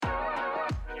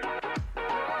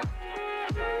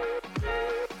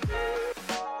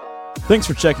Thanks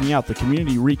for checking out the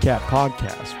Community Recap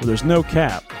Podcast, where there's no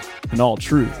cap and all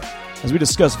truth, as we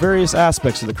discuss various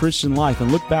aspects of the Christian life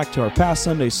and look back to our past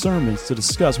Sunday sermons to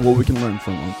discuss what we can learn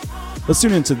from them. Let's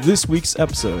tune into this week's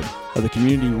episode of the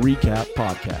Community Recap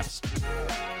Podcast.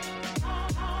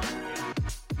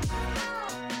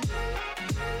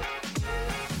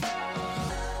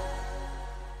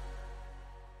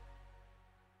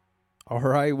 All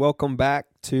right, welcome back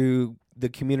to the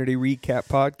Community Recap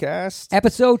Podcast.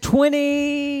 Episode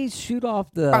 20. Shoot off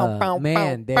the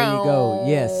man. There you go.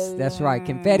 Yes, that's right.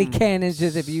 Confetti cannons.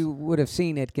 Just if you would have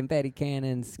seen it, confetti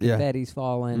cannons. Confetti's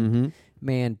falling. Mm-hmm.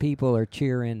 Man, people are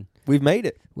cheering. We've made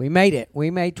it. We made it.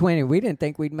 We made 20. We didn't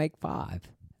think we'd make 5.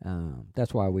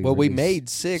 That's why we. Well, we released made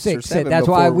 6 or 7. That's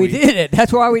why we did it.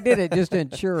 That's why we did it, just to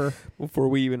ensure before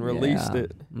we even released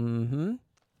it. Mm-hmm.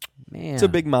 Man, it's a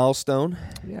big milestone.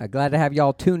 Yeah, glad to have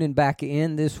y'all tuning back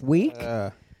in this week.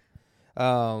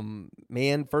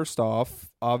 Man, first off,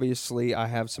 obviously, I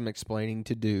have some explaining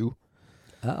to do.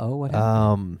 What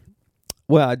happened?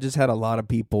 Well, I just had a lot of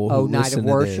people who Night of listen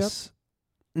to Worship? this.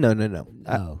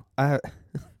 No.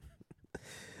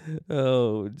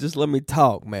 Just let me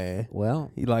talk, man.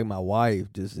 Well, You like my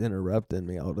wife just interrupting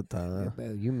me all the time.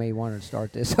 you may want to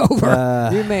start this over.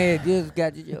 You may have just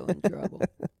got you in trouble.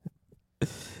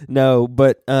 No,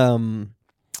 but there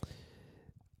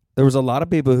was a lot of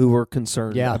people who were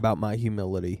concerned about my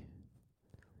humility.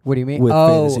 What do you mean? With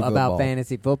fantasy about football.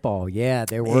 fantasy football. Yeah,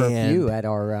 there were a few at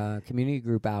our community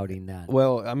group outing.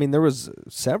 Well, I mean, there was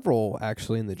several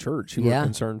actually in the church who were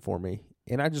concerned for me,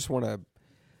 and I just want to,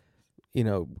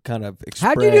 kind of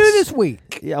express. How'd you do this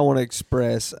week? Yeah, I want to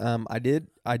express. I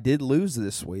did lose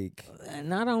this week.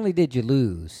 Not only did you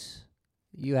lose,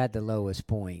 you had the lowest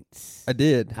points. I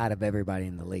did out of everybody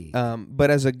in the league.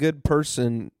 But as a good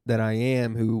person that I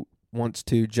am, who wants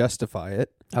to justify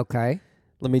it, okay,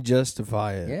 let me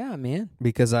justify it. Yeah, man.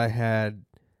 Because I had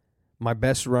my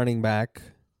best running back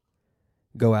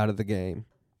go out of the game.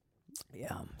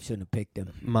 Yeah, shouldn't have picked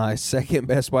him. My second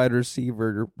best wide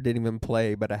receiver didn't even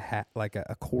play, but a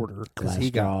quarter because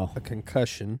he got a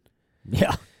concussion.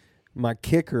 Yeah. My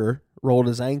kicker rolled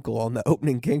his ankle on the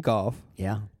opening kickoff.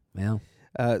 Yeah. Yeah.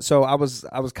 So I was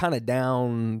kind of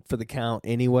down for the count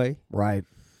anyway. Right.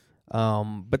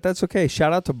 But that's okay.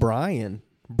 Shout out to Brian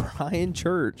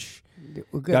Church.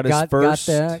 Got his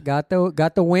got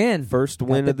the win. First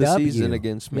win of the season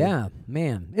against me. Yeah,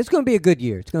 man. It's going to be a good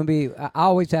year. It's going to be I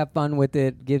always have fun with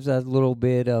it. Gives us a little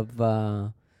bit of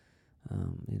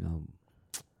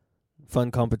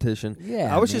fun competition.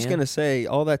 Yeah. I was just going to say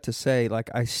all that to say like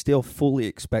I still fully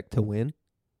expect to win.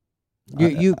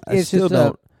 It's still just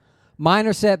don't. A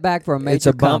minor setback for a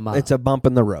major come up. It's a bump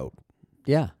in the road.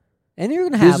 Yeah. And you're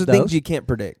going to have those. Those. Things you can't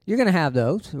predict. You're going to have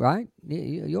those, right?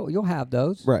 You'll have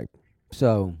those. Right.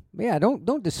 So, yeah,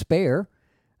 don't despair.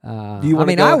 I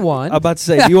won. I'm about to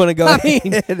say, do you want to go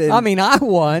ahead I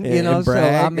won, and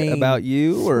brag about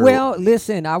you? Or? Well,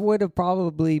 listen, I would have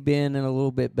probably been in a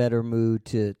little bit better mood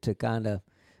to kind of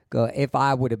go if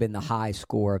I would have been the high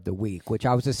score of the week, which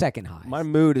I was the second highest. My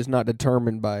mood is not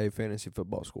determined by a fantasy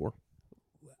football score.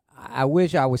 I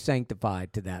wish I was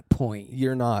sanctified to that point.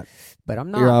 You're not. But I'm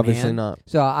not, You're obviously man. not.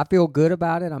 So I feel good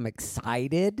about it. I'm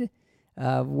excited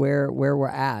where we're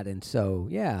at. And so,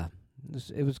 yeah,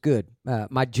 it was good.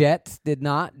 My Jets did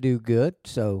not do good.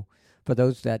 So for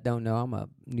those that don't know, I'm a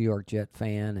New York Jet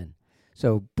fan. And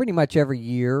so pretty much every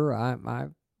year I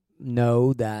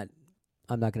know that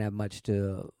I'm not going to have much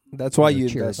to That's why you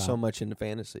cheer invest about. so much into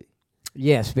fantasy.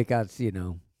 Yes, because,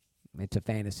 it's a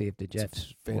fantasy if the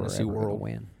Jets fantasy were ever world. gonna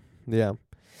win. Yeah.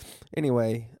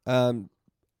 Anyway, I'm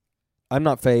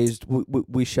not phased.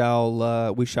 We shall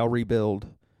rebuild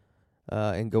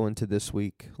and go into this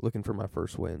week looking for my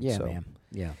first win. Yeah, so man.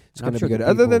 Yeah, it's going to be good.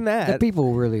 Other than that,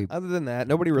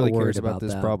 nobody really cares about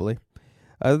this. Probably.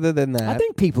 Other than that, I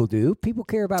think people do. People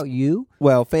care about you.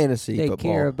 Well, fantasy They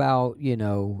football. care about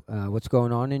what's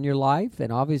going on in your life,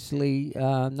 and obviously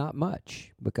not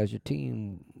much because your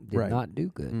team did not do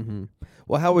good. Mm-hmm.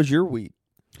 Well, how was your week?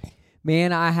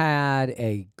 Man, I had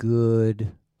a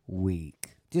good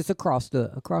week. Just across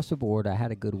the board, I had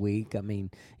a good week. I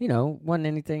mean, wasn't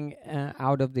anything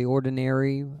out of the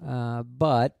ordinary,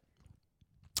 but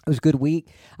it was a good week.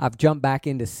 I've jumped back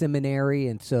into seminary,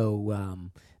 and so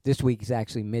this week is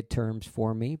actually midterms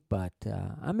for me. But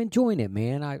I'm enjoying it,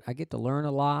 man. I get to learn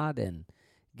a lot and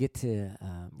get to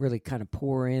really kind of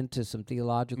pour into some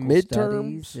theological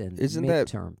studies. And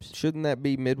midterms. Shouldn't that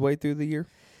be midway through the year?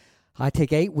 I take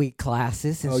 8-week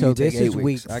classes, and Oh, so you take this is 8 week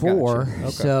weeks. I 4. gotcha. Okay.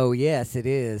 So, yes, it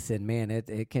is. And, man,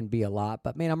 it can be a lot.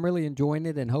 But, man, I'm really enjoying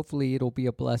it, and hopefully it'll be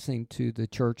a blessing to the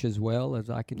church as well as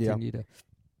I continue to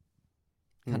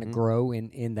kind of grow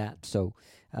in that. So,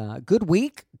 good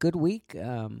week.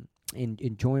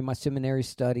 Enjoying my seminary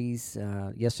studies.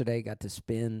 Yesterday, got to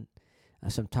spend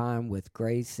some time with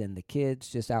Grace and the kids,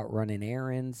 just out running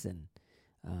errands, and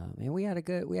we had a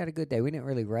good day. We didn't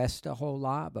really rest a whole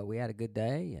lot, but we had a good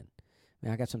day,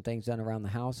 and I got some things done around the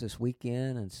house this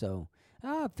weekend, and so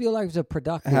I feel like it was a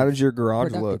productive. How does your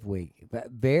garage look? Week,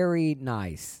 but very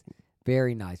nice.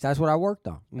 Very nice. That's what I worked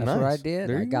on. That's what I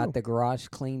did. I got the garage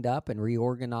cleaned up and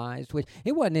reorganized, which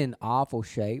it wasn't in awful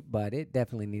shape, but it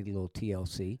definitely needed a little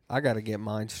TLC. I got to get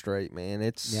mine straight,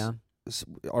 man.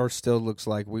 Ours still looks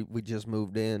like we just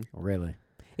moved in. Really?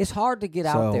 It's hard to get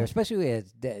out there, especially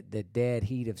as the dead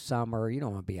heat of summer. You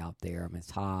don't want to be out there. I mean, it's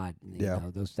hot, you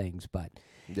know, those things. But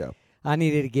I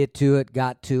needed to get to it,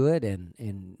 got to it,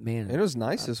 and man. It was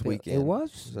nice this weekend. It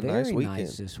was very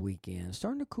nice this weekend. It's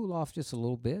starting to cool off just a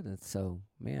little bit. And so,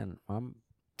 man, I'm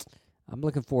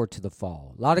looking forward to the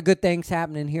fall. A lot of good things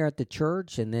happening here at the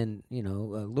church, and then, you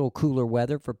know, a little cooler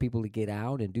weather for people to get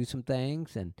out and do some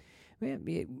things. And,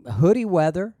 man, hoodie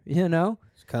weather, you know.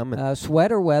 It's coming.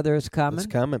 Sweater weather is coming. It's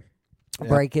coming.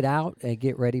 Break it out and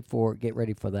get ready for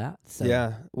that. So.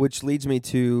 Yeah, which leads me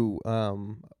to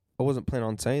I wasn't planning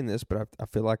on saying this, but I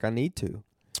feel like I need to.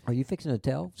 Are you fixing to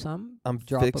tell some? I'm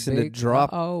fixing to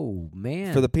drop. Oh,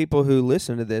 man. For the people who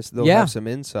listen to this, they'll have some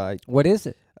insight. What is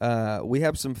it? We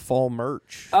have some fall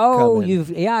merch. Oh,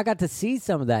 coming. I got to see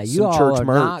some of that. Some you all church are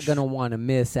merch. not going to want to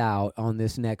miss out on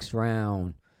this next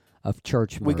round of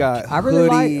church merch. We got I really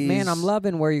hoodies, man, I'm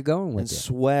loving where you're going with and it.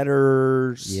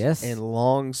 Sweaters, yes, and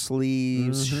long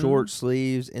sleeves, short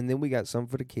sleeves, and then we got some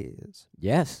for the kids.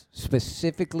 Yes,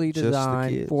 specifically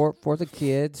designed for the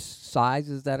kids,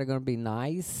 sizes that are going to be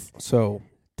nice, so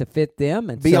to fit them.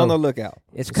 And be on the lookout.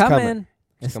 It's coming.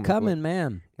 It's coming,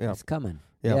 man. Yeah. It's coming.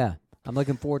 Yeah. Yeah, I'm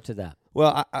looking forward to that.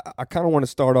 Well, I kind of want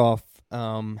to start off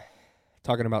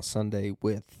talking about Sunday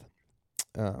with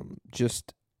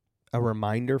just a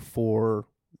reminder for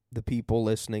the people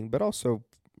listening, but also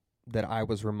that I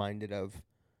was reminded of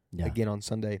again on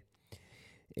Sunday.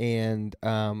 And,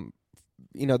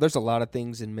 you know, there's a lot of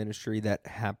things in ministry that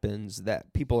happens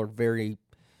that people are very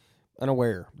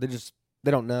unaware. They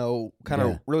don't know kind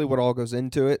of really what all goes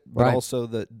into it, but also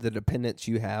the dependence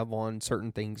you have on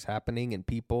certain things happening and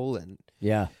people and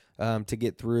to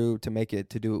get through, to make it,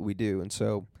 to do what we do. And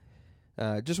so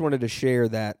just wanted to share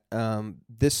that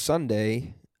this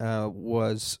Sunday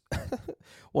was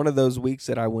one of those weeks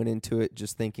that I went into it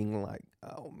just thinking like,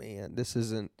 oh man, this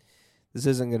isn't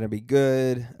going to be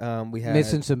good. We had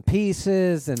missing some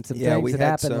pieces and some things that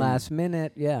happened last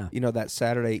minute. Yeah, you know, that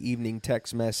Saturday evening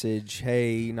text message,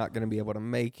 hey, not going to be able to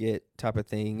make it type of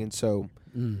thing. And so,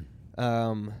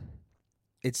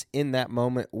 it's in that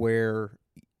moment where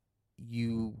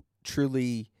you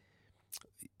truly,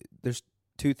 there's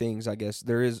two things, I guess.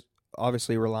 There is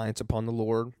obviously reliance upon the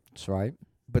Lord. That's right.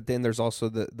 But then there's also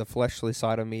the fleshly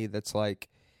side of me that's like,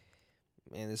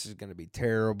 man, this is going to be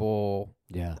terrible.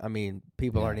 Yeah. I mean,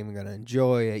 people aren't even going to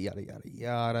enjoy it, yada, yada,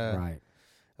 yada.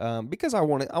 Right. Because I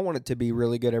want it to be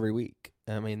really good every week.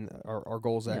 I mean, our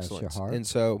goal is excellence. It's your heart. And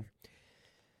so,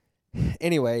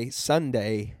 anyway,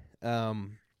 Sunday,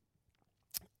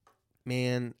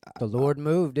 man. The Lord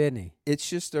moved, didn't he? It's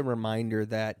just a reminder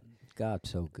that God's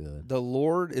so good. the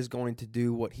Lord is going to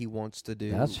do what he wants to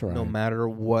do. That's right. No matter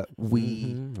what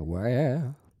we...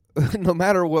 Well, no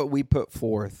matter what we put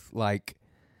forth, like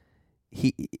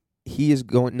he is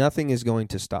going, nothing is going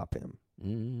to stop him.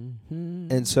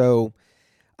 And so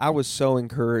I was so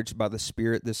encouraged by the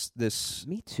Spirit this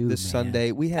me too, this man.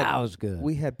 Sunday. That was good.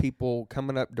 We had people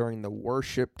coming up during the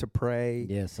worship to pray.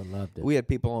 Yes, I loved it. We had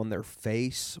people on their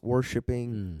face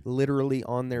worshiping, literally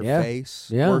on their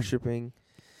face worshiping.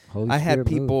 Holy I had Spirit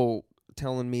people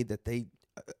telling me that they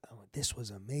this was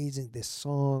amazing, this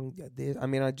song. I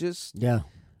mean, I just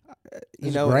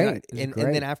you know, great. And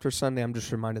then after Sunday, I'm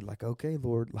just reminded, like, okay,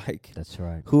 Lord, like, that's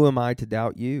right. Who am I to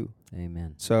doubt you?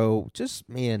 Amen. So just,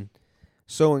 man,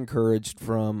 so encouraged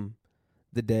from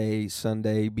the day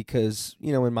Sunday because,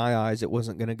 you know, in my eyes, it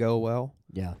wasn't going to go well.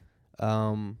 Yeah.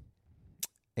 And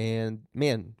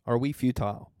man, are we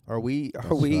futile?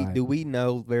 Right. Do we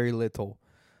know very little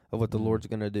of what the Lord's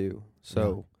going to do?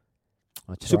 So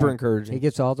That's super right. encouraging. He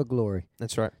gets all the glory.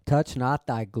 That's right. Touch not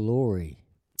thy glory.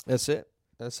 That's it.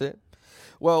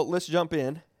 Well, let's jump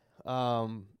in.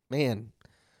 Man,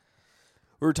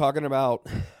 we were talking about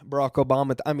Barack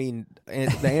Obama. The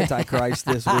Antichrist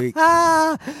this week.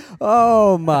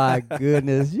 Oh, my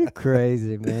goodness. You're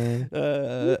crazy, man.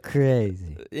 You're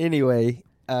crazy. Anyway,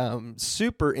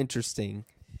 super interesting.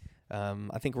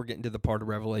 I think we're getting to the part of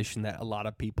Revelation that a lot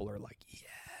of people are like,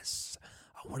 yes,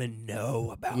 I want to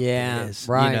know about Yeah, this.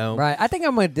 right, You know? right. I think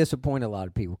I'm going to disappoint a lot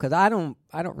of people because I don't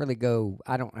really go.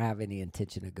 I don't have any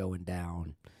intention of going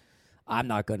down. I'm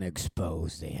not going to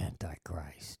expose the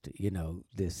Antichrist. You know,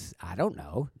 this. I don't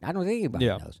know. I don't think anybody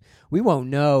knows. We won't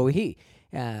know.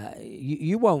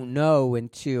 You won't know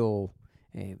until.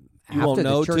 You won't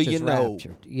know till you know.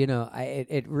 You know,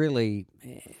 it really,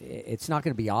 it's not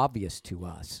going to be obvious to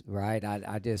us, right?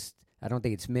 I don't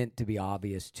think it's meant to be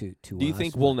obvious to us. Do you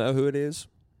think we'll know who it is?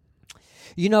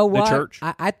 You know what? The church?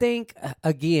 I think,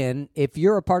 again, if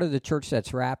you're a part of the church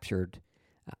that's raptured,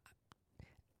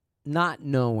 not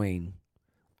knowing,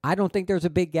 I don't think there's a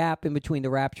big gap in between the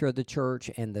rapture of the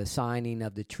church and the signing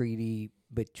of the treaty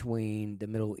between the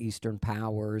Middle Eastern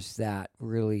powers that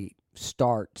really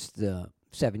starts the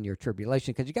 7-year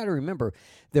tribulation. Because you got to remember,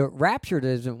 the rapture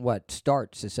isn't what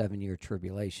starts the 7-year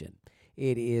tribulation.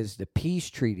 It is the peace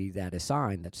treaty that is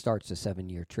signed that starts the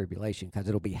 7-year tribulation, because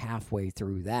it'll be halfway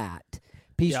through that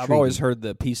peace treaty. I've always heard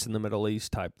the peace in the Middle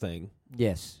East type thing.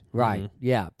 Yes, right,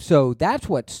 yeah. So that's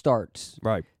what starts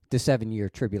right the 7-year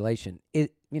tribulation.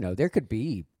 There could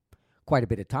be quite a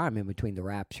bit of time in between the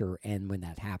rapture and when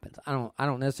that happens. I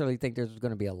don't necessarily think there's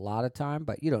going to be a lot of time,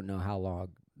 but you don't know how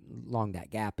long that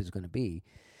gap is going to be.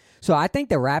 So I think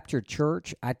the raptured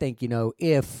church, I think,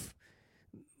 if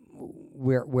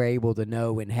we're able to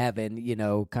know in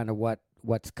heaven, kind of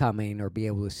what's coming, or be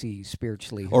able to see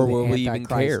spiritually who or the will we even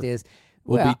Antichrist care? is.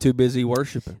 We'll be too busy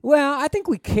worshiping. Well, I think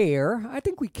we care. I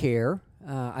think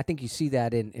you see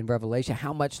that in Revelation.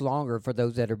 How much longer for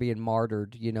those that are being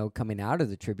martyred, coming out of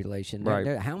the tribulation?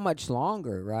 Right. How much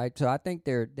longer, right? So I think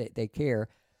they care.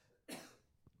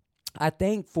 I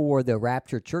think for the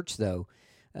raptured church, though,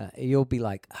 you'll be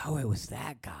like, oh, it was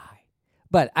that guy.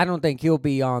 But I don't think he'll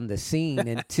be on the scene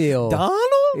until... Donald?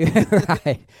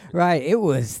 Right. It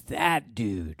was that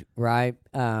dude, right?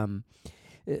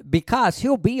 Because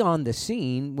he'll be on the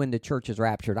scene when the church is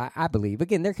raptured, I believe.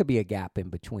 Again, there could be a gap in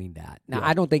between that. Now,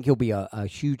 I don't think he'll be a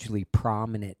hugely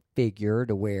prominent figure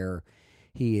to where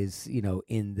he is,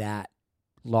 in that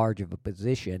large of a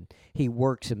position. He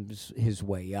works his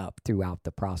way up throughout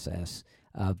the process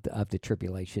of the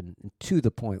tribulation to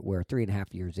the point where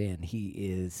 3.5 years in, he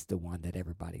is the one that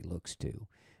everybody looks to.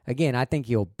 Again, I think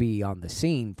he'll be on the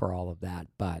scene for all of that,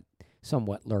 but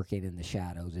somewhat lurking in the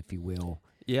shadows, if you will.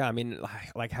 Yeah, I mean,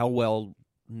 like how well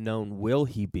known will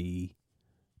he be,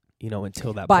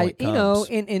 until that point comes?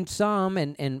 In some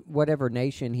and whatever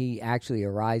nation he actually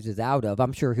arises out of,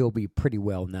 I'm sure he'll be pretty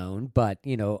well known. But,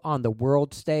 on the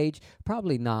world stage,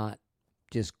 probably not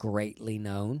just greatly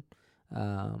known.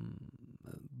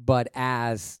 But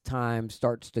as time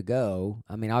starts to go,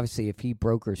 I mean, obviously, if he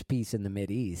brokers peace in the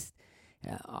Mideast,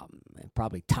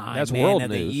 probably Time that's Man world of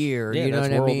the news. Year. Yeah, You know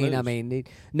that's what I world mean? news. I mean, the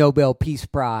Nobel Peace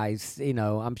Prize.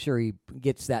 I'm sure he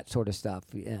gets that sort of stuff,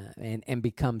 and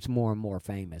becomes more and more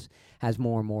famous. Has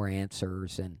more and more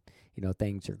answers, and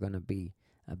things are going to be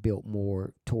built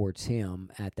more towards him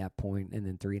at that point. And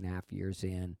then 3.5 years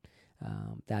in,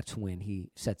 that's when he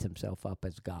sets himself up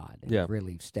as God and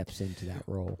really steps into that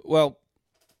role. Well,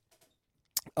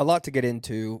 a lot to get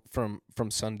into from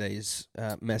Sunday's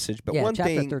message, but one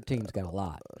chapter thing 13's got a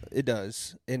lot. It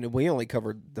does, and we only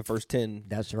covered the first 10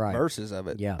 That's right. verses of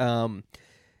it. Yeah.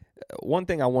 One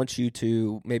thing I want you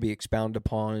to maybe expound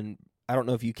upon, I don't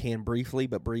know if you can briefly,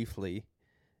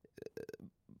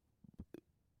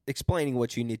 explaining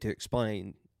what you need to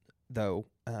explain, though.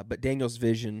 But Daniel's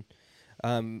vision,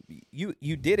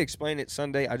 you did explain it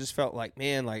Sunday. I just felt like,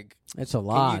 man, it's a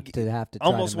lot to have to.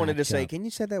 Almost wanted to match say, up. can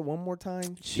you say that one more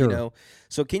time? Sure.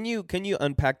 So can you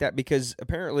unpack that, because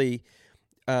apparently,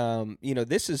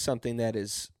 this is something that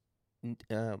is,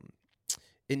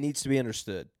 it needs to be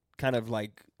understood. Kind of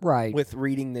like right with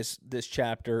reading this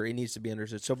chapter, it needs to be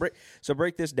understood. So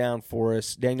break this down for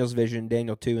us. Daniel's vision,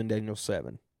 Daniel 2 and Daniel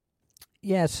 7.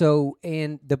 Yeah. So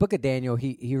in the book of Daniel,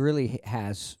 he really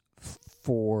has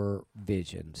 4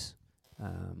 visions.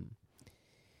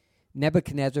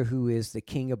 Nebuchadnezzar, who is the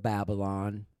king of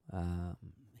Babylon,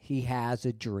 he has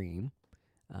a dream,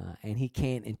 and he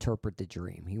can't interpret the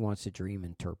dream. He wants the dream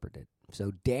interpreted.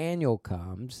 So Daniel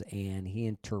comes, and he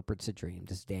interprets the dream.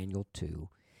 This is Daniel 2.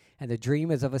 And the dream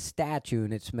is of a statue,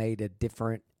 and it's made of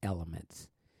different elements.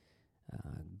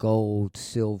 Gold,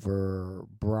 silver,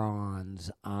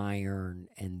 bronze, iron,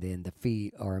 and then the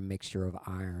feet are a mixture of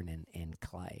iron and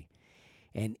clay.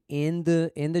 And in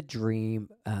the dream,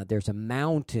 there's a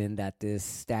mountain that this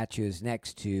statue is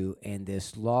next to, and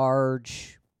this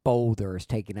large boulder is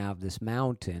taken out of this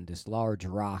mountain, this large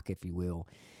rock, if you will,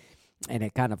 and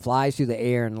it kind of flies through the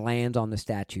air and lands on the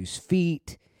statue's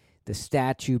feet. the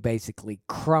statue basically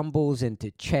crumbles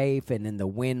into chaff, and then the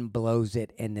wind blows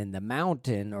it, and then the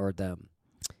mountain or the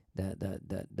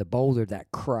boulder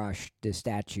that crushed the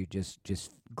statue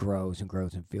just grows and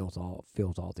grows and fills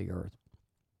all the earth.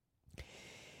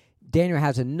 Daniel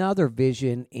has another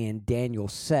vision in Daniel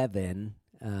 7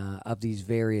 of these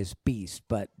various beasts,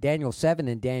 but Daniel 7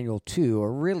 and Daniel 2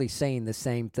 are really saying the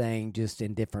same thing, just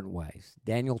in different ways.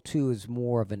 Daniel 2 is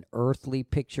more of an earthly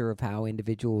picture of how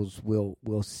individuals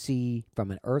will see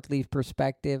from an earthly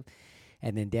perspective,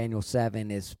 and then Daniel 7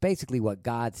 is basically what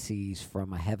God sees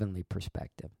from a heavenly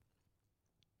perspective.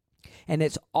 And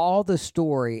it's all the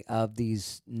story of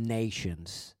these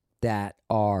nations that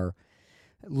are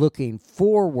looking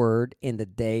forward in the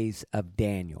days of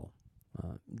Daniel.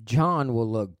 John will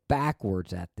look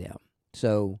backwards at them.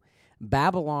 So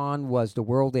Babylon was the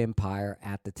world empire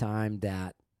at the time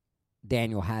that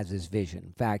Daniel has his vision.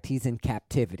 In fact, he's in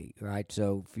captivity, right?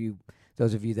 So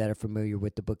those of you that are familiar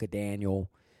with the book of Daniel,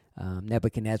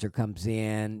 Nebuchadnezzar comes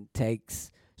in,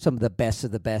 takes some of the best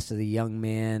of the young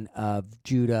men of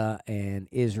Judah and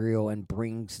Israel and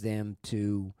brings them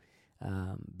to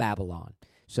Babylon.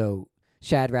 So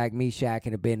Shadrach, Meshach,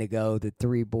 and Abednego, the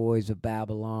three boys of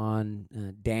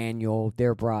Babylon, Daniel,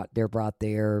 they're brought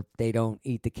there. They don't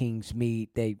eat the king's meat.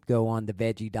 They go on the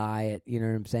veggie diet. You know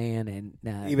what I'm saying?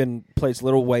 And even place a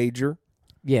little wager.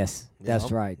 Yes,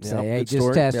 that's right. Say, hey, just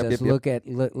story. test Yep, us. yep, yep.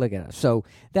 Look at us. So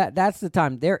that's the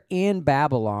time they're in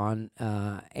Babylon,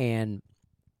 and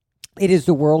it is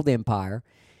the world empire.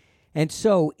 And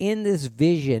so in this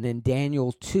vision in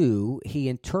Daniel 2, he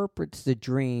interprets the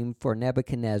dream for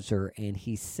Nebuchadnezzar, and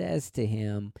he says to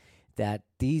him that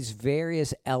these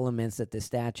various elements that the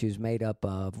statue is made up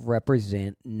of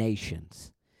represent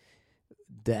nations.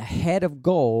 The head of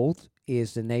gold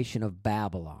is the nation of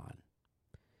Babylon.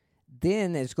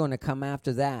 Then it's going to come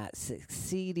after that,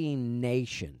 succeeding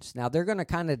nations. Now, they're going to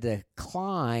kind of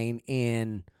decline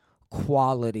in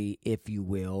quality, if you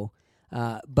will,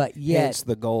 but yet Hence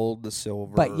the gold, the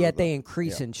silver. But yet they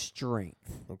increase in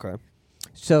strength. Okay.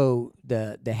 So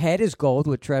the head is gold,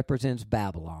 which represents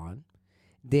Babylon.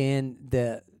 Then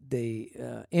the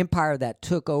empire that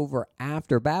took over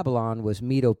after Babylon was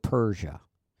Medo-Persia.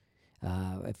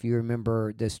 If you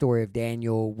remember the story of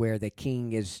Daniel, where the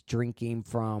king is drinking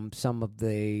from some of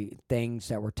the things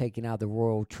that were taken out of the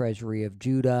royal treasury of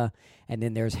Judah, and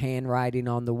then there's handwriting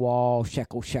on the wall,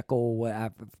 shekel,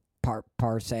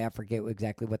 Parsay, I forget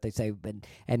exactly what they say, but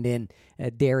and then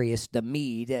Darius the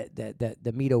Mede,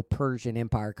 the Medo-Persian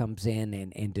Empire comes in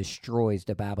and destroys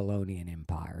the Babylonian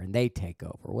Empire, and they take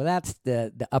over. Well, that's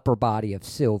the upper body of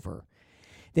silver.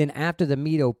 Then after the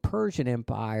Medo-Persian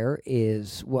Empire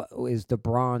is what is the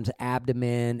bronze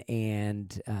abdomen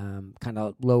and kind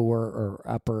of lower or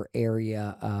upper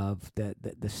area of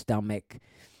the stomach,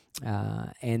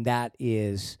 and that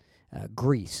is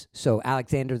Greece. So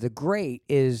Alexander the Great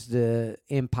is the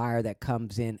empire that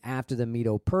comes in after the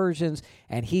Medo-Persians,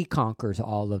 and he conquers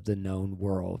all of the known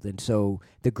world. And so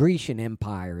the Grecian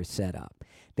Empire is set up.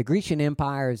 The Grecian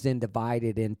Empire is then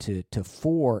divided into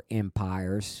four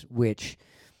empires, which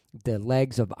the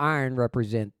legs of iron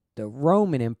represent the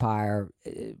Roman Empire,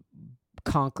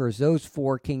 conquers those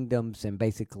four kingdoms and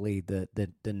basically the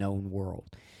known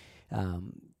world.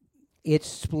 It's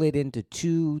split into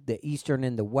two, the eastern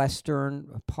and the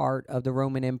western part of the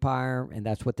Roman Empire, and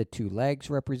that's what the two legs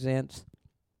represents.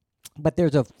 But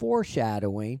there's a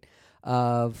foreshadowing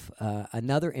of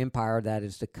another empire that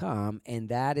is to come, and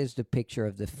that is the picture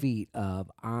of the feet of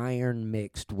iron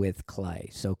mixed with clay.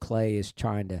 So clay is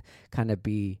trying to kind of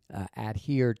be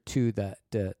adhered to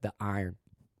the iron,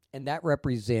 and that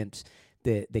represents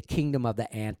the kingdom of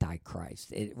the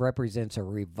Antichrist. It represents a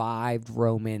revived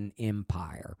Roman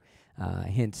Empire.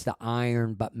 Hence the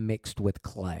iron, but mixed with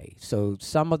clay. So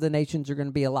some of the nations are going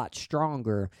to be a lot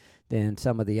stronger than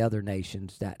some of the other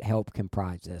nations that help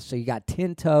comprise this. So you got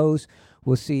 10 toes.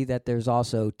 We'll see that there's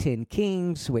also 10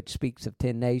 kings, which speaks of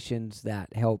 10 nations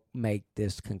that help make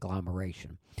this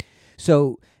conglomeration.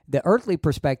 So the earthly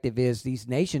perspective is these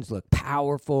nations look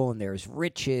powerful, and there's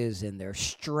riches and there's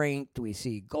strength. We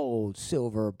see gold,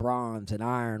 silver, bronze, and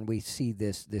iron. We see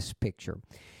this picture.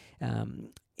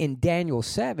 In Daniel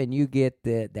 7, you get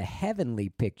the heavenly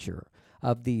picture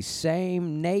of these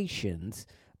same nations,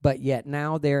 but yet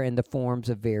now they're in the forms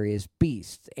of various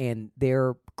beasts, and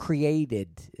they're created,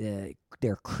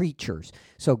 they're creatures.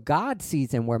 So God sees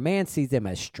them where man sees them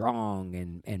as strong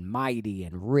and mighty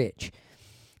and rich.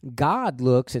 God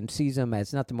looks and sees them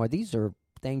as nothing more. These are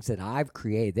things that I've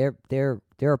created. They're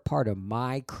a part of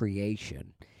my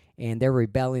creation. and they're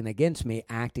rebelling against me,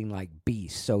 acting like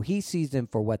beasts. So he sees them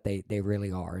for what they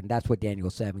really are, and that's what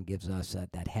Daniel 7 gives us,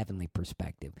 that heavenly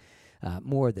perspective,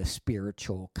 more the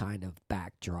spiritual kind of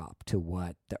backdrop to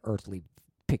what the earthly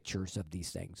pictures of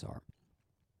these things are.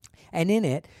 And in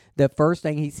it, the first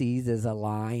thing he sees is a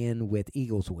lion with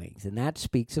eagle's wings, and that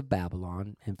speaks of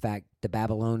Babylon. In fact, the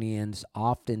Babylonians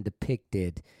often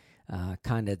depicted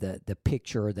kind of the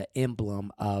picture, the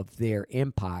emblem of their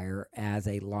empire as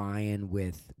a lion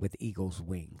with eagle's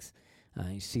wings.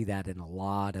 You see that in a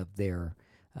lot of their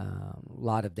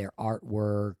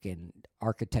artwork and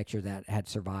architecture that had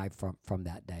survived from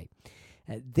that day.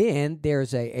 Then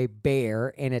there's a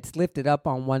bear, and it's lifted up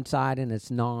on one side and it's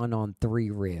gnawed on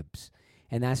 3 ribs.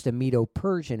 And that's the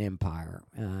Medo-Persian Empire.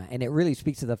 And it really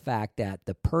speaks to the fact that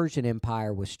the Persian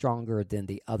Empire was stronger than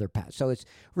the other past. So it's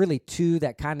really 2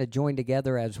 that kind of joined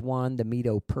together as one, the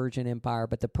Medo-Persian Empire,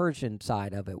 but the Persian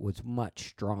side of it was much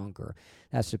stronger.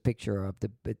 That's the picture of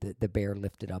the bear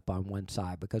lifted up on one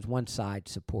side, because one side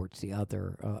supports the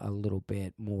other a little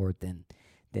bit more than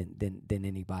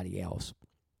anybody else.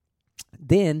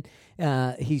 Then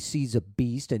he sees a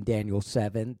beast in Daniel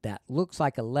 7 that looks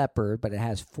like a leopard, but it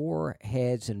has 4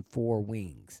 heads and 4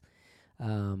 wings.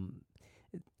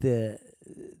 The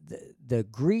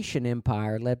Grecian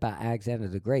Empire, led by Alexander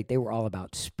the Great, they were all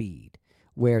about speed,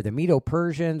 where the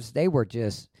Medo-Persians, they were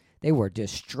just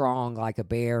strong like a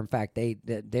bear. In fact,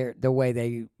 the way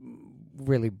they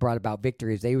really brought about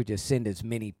victory is they would just send as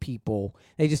many people.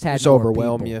 They just had more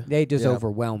overwhelm people. you. They just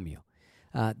overwhelm you.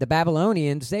 The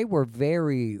Babylonians, they were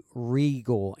very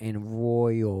regal and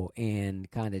royal in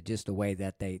kind of just the way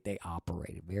that they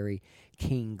operated, very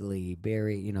kingly,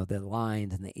 very, the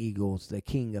lions and the eagles, the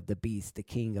king of the beasts, the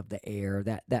king of the air,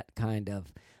 that kind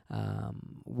of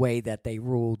way that they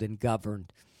ruled and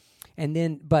governed. And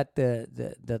then, but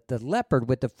the leopard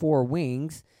with the 4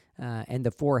 wings and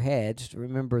the 4 heads,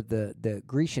 remember the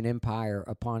Grecian Empire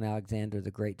upon Alexander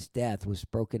the Great's death was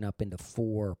broken up into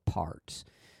 4 parts.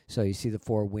 So you see the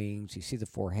 4 wings, you see the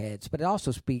 4 heads, but it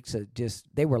also speaks of just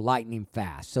they were lightning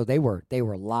fast. So they were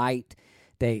light.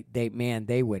 They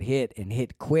would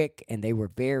hit quick, and they were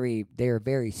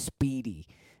very speedy.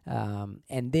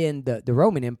 And then the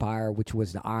Roman Empire, which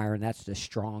was the iron, that's the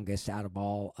strongest out of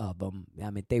all of them. I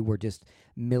mean, they were just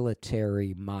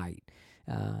military might.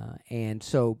 And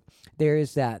so there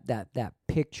is that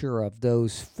picture of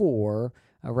those 4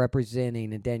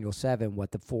 representing in Daniel 7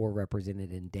 what the 4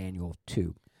 represented in Daniel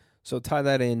 2. So tie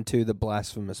that into the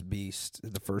blasphemous beast,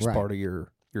 the first part of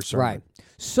your sermon. Right.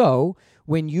 So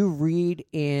when you read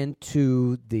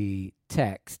into the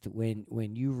text, when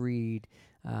you read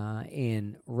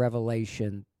in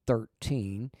Revelation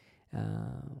 13,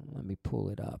 let me pull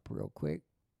it up real quick.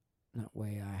 That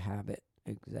way I have it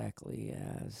exactly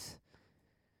as...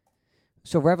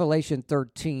 So Revelation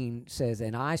 13 says,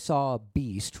 "And I saw a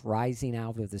beast rising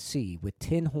out of the sea with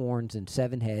 10 horns and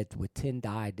 7 heads, with 10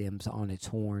 diadems on its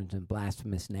horns and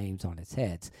blasphemous names on its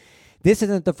heads." This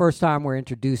isn't the first time we're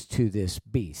introduced to this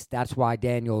beast. That's why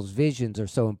Daniel's visions are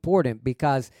so important,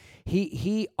 because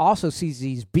he also sees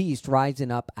these beasts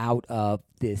rising up out of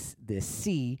this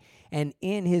sea. And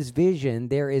in his vision,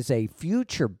 there is a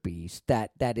future beast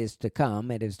that is to come.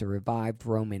 It is the revived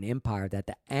Roman Empire that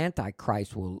the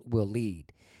Antichrist will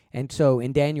lead. And so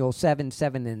in Daniel 7,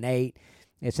 7, and 8,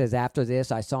 it says, "After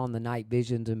this I saw in the night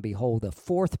visions, and behold, a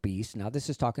 4th beast." Now this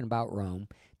is talking about Rome.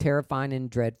 "Terrifying and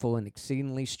dreadful and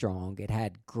exceedingly strong. It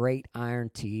had great iron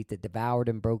teeth. It devoured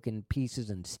and broke in pieces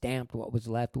and stamped what was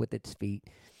left with its feet.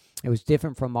 It was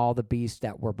different from all the beasts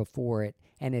that were before it,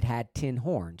 and it had 10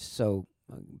 horns." So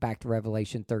back to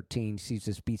Revelation 13, sees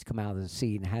this beast come out of the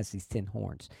sea and has these 10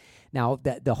 horns. Now,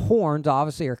 the horns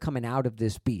obviously are coming out of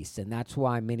this beast, and that's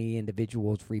why many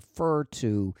individuals refer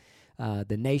to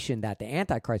the nation that the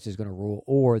Antichrist is going to rule,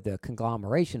 or the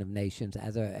conglomeration of nations,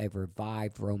 as a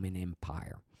revived Roman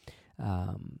Empire.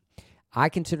 I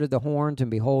consider the horns,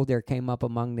 and behold, there came up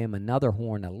among them another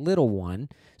horn, a little one.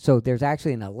 So there's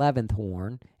actually an 11th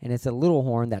horn, and it's a little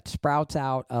horn that sprouts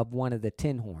out of one of the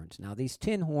 10 horns. Now, these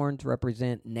 10 horns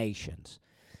represent nations.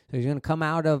 So he's going to come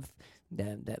out of,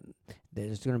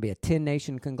 there's going to be a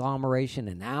 10-nation conglomeration,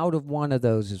 and out of one of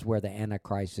those is where the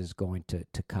Antichrist is going to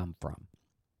come from.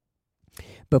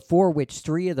 Before which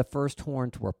 3 of the first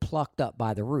horns were plucked up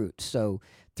by the roots. So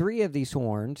 3 of these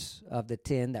horns of the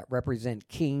 10 that represent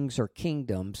kings or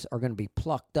kingdoms are going to be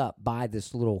plucked up by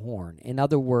this little horn. In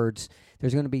other words,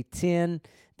 there's going to be 10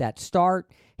 that start.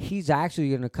 He's actually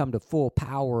going to come to full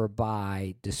power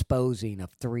by disposing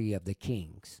of 3 of the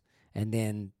kings. And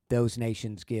then those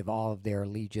nations give all of their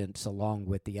allegiance along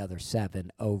with the other 7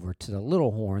 over to the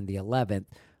little horn, the 11th,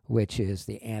 which is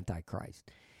the Antichrist.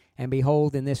 And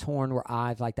behold, in this horn were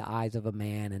eyes like the eyes of a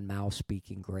man, and mouth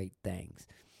speaking great things.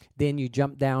 Then you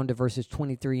jump down to verses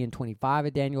 23 and 25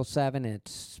 of Daniel 7, and it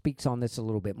speaks on this a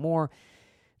little bit more.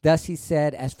 Thus he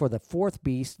said, as for the fourth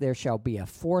beast, there shall be a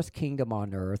fourth kingdom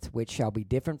on earth, which shall be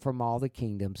different from all the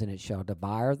kingdoms, and it shall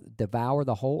devour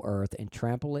the whole earth, and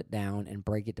trample it down, and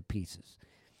break it to pieces.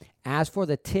 As for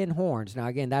the 10 horns, now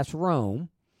again, that's Rome.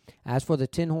 As for the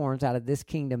 10 horns, out of this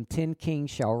kingdom 10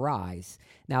 kings shall rise.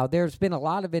 Now, there's been a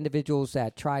lot of individuals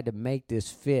that tried to make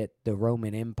this fit the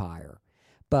Roman Empire,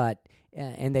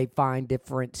 and they find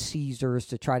different Caesars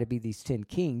to try to be these 10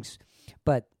 kings,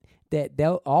 but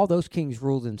all those kings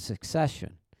ruled in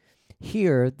succession.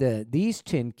 Here, these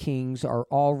 10 kings are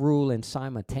all ruling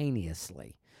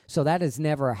simultaneously. So that has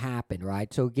never happened,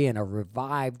 right? So again, a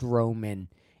revived Roman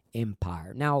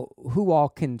Empire. Now, who all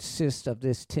consists of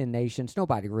this 10 nations?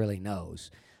 Nobody really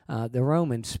knows. The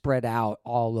Romans spread out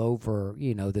all over,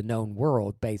 the known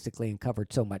world, basically, and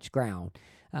covered so much ground.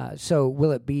 So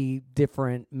will it be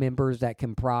different members that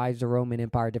comprise the Roman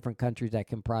Empire, different countries that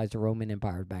comprise the Roman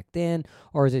Empire back then?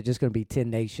 Or is it just going to be 10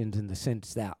 nations in the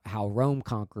sense that how Rome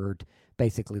conquered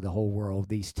basically the whole world?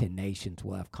 These 10 nations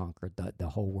will have conquered the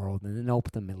whole world, and then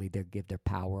ultimately they'll give their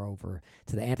power over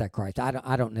to the Antichrist.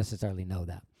 I don't necessarily know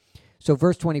that. So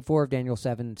verse 24 of Daniel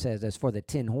 7 says, as for the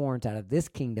 10 horns, out of this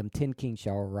kingdom 10 kings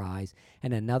shall arise,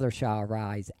 and another shall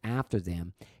arise after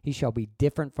them. He shall be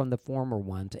different from the former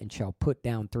ones, and shall put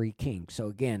down 3 kings. So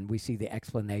again, we see the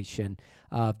explanation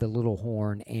of the little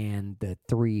horn and the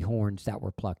 3 horns that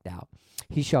were plucked out.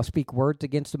 He shall speak words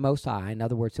against the Most High. In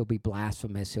other words, he'll be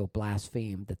blasphemous. He'll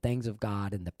blaspheme the things of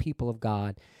God and the people of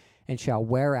God, and shall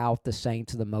wear out the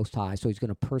saints of the Most High. So he's going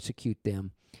to persecute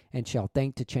them, and shall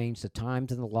think to change the times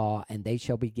and the law, and they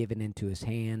shall be given into his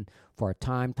hand for a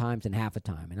time, times, and half a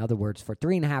time. In other words, for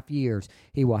 3.5 years,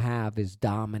 he will have his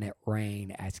dominant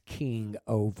reign as king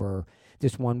over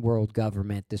this one world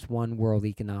government, this one world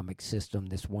economic system,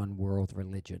 this one world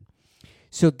religion.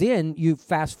 So then you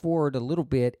fast forward a little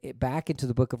bit back into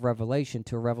the book of Revelation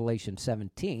to Revelation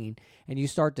 17, and you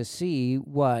start to see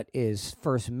what is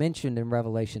first mentioned in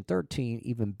Revelation 13,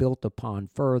 even built upon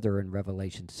further in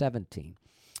Revelation 17.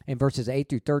 In verses 8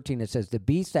 through 13, it says, the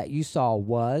beast that you saw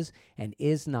was and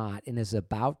is not and is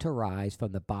about to rise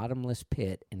from the bottomless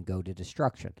pit and go to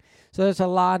destruction. So there's a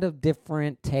lot of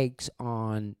different takes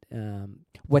on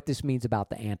what this means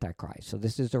about the Antichrist. So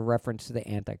this is a reference to the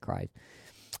Antichrist.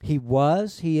 He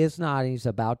was, he is not, and he's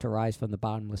about to rise from the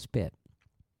bottomless pit.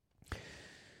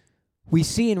 We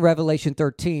see in Revelation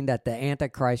 13 that the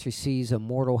Antichrist receives a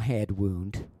mortal head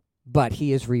wound, but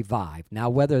he is revived. Now,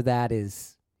 whether that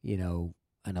is,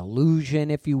 an illusion,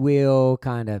 if you will,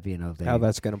 kind of, how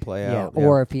that's going to play out. Yeah.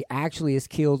 Or if he actually is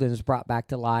killed and is brought back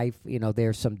to life,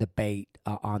 there's some debate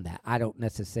on that. I don't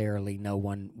necessarily know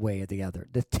one way or the other.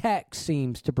 The text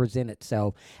seems to present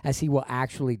itself as he will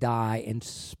actually die, and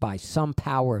by some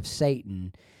power of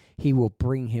Satan, he will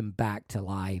bring him back to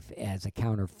life as a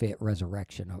counterfeit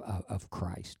resurrection of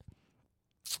Christ.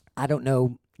 I don't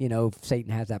know, if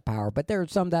Satan has that power, but there are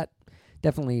some that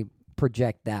definitely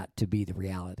project that to be the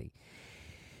reality.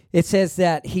 It says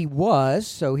that he was,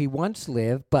 so he once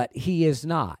lived, but he is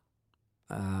not,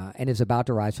 and is about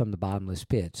to rise from the bottomless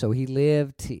pit. So he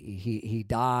lived, he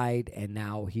died, and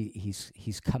now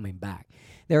he's coming back.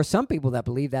 There are some people that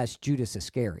believe that's Judas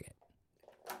Iscariot.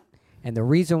 And the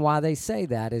reason why they say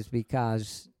that is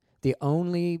because there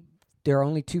are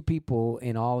only 2 people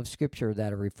in all of Scripture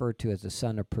that are referred to as the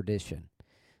son of perdition.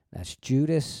 That's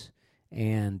Judas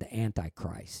and the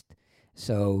Antichrist.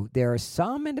 So there are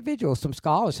some individuals, some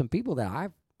scholars, some people that I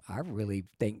really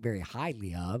think very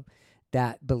highly of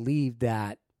that believe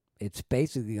that it's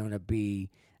basically going to be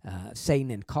Satan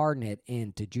incarnate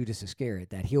into Judas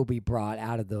Iscariot, that he'll be brought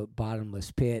out of the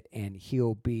bottomless pit and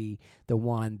he'll be the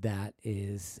one that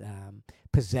is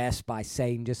possessed by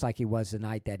Satan, just like he was the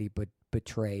night that he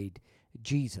betrayed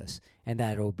Jesus, and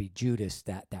that it'll be Judas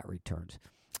that returns.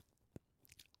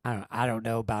 I don't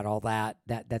know about all that.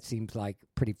 That seems like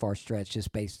pretty far stretched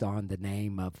just based on the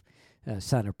name of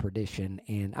son of perdition.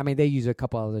 And, I mean, they use a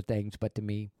couple other things, but to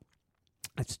me,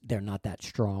 they're not that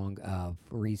strong of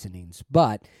reasonings.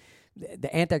 But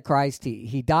the Antichrist,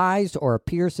 he dies or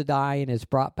appears to die and is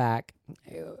brought back,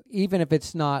 even if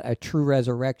it's not a true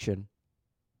resurrection.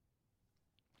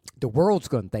 The world's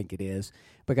going to think it is,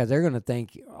 because they're going to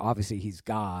think, obviously, he's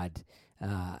God.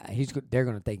 They're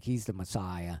going to think he's the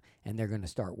Messiah, and they're going to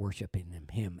start worshiping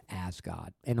him as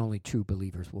God. And only true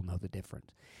believers will know the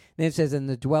difference. Then it says, and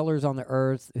the dwellers on the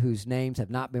earth whose names have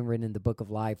not been written in the book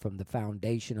of life from the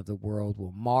foundation of the world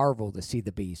will marvel to see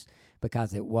the beast,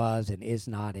 because it was and is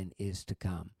not and is to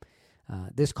come.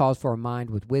 This calls for a mind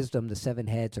with wisdom. The 7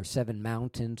 heads are 7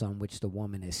 mountains on which the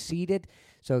woman is seated.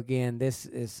 So again, this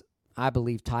is, I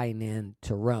believe, tying in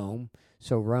to Rome.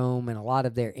 So Rome and a lot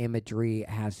of their imagery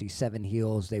has these 7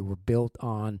 hills. They were built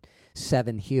on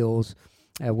 7 hills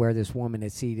where this woman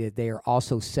is seated. They are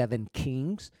also 7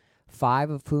 kings, 5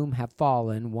 of whom have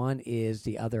fallen. 1 is,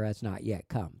 the other has not yet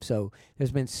come. So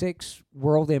there's been 6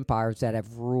 world empires that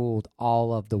have ruled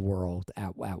all of the world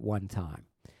at one time.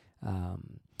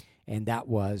 And that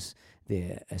was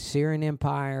the Assyrian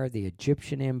Empire, the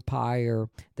Egyptian Empire,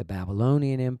 the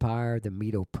Babylonian Empire, the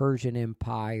Medo-Persian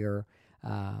Empire,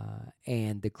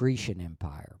 and the Grecian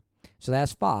Empire. So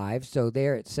that's 5. So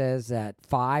there it says that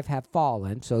 5 have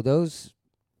fallen. So those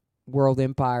world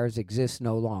empires exist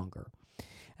no longer.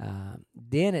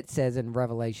 Then it says in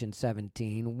Revelation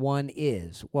 17, 1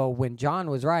 is. Well, when John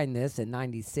was writing this in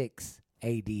 96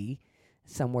 A.D.,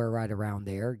 somewhere right around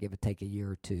there, give or take a year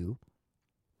or two,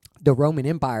 the Roman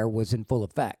Empire was in full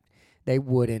effect. They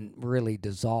wouldn't really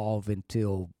dissolve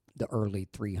until the early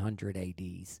 300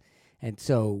 ADs. And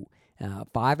so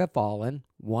 5 have fallen,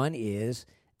 1 is,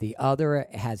 the other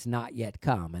has not yet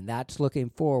come. And that's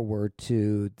looking forward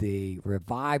to the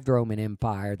revived Roman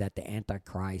Empire that the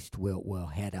Antichrist will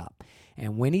head up.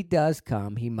 And when he does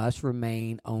come, he must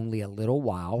remain only a little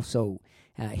while. So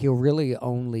he'll really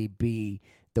only be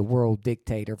the world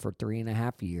dictator for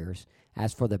 3.5 years.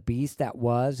 As for the beast that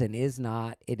was and is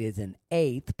not, it is an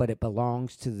 8th, but it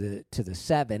belongs to the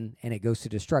 7, and it goes to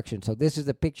destruction. So this is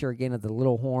a picture again of the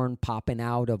little horn popping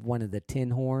out of one of the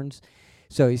 10 horns.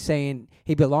 So he's saying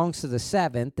he belongs to the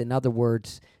 7th. In other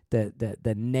words,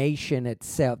 the nation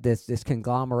itself, this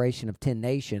conglomeration of 10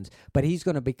 nations, but he's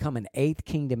going to become an 8th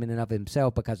kingdom in and of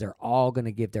himself because they're all going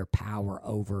to give their power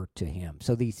over to him.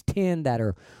 So these 10 that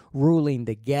are ruling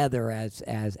together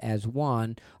as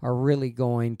one are really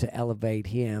going to elevate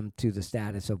him to the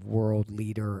status of world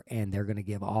leader, and they're going to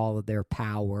give all of their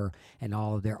power and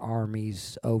all of their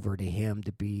armies over to him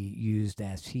to be used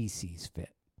as he sees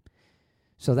fit.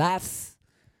 So that's,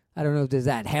 I don't know, does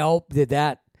that help? Did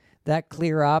that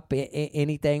clear up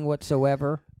anything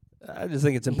whatsoever? I just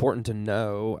think it's important to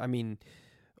know. I mean,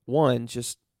 one,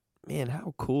 just, man,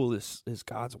 how cool is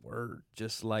God's word?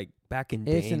 Just like back in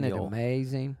Daniel. Isn't it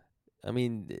amazing? I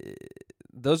mean,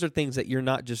 those are things that you're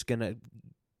not just going to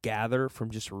gather from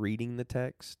just reading the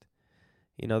text.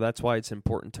 You know, that's why it's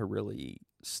important to really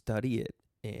study it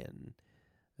and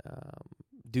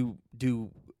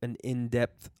do an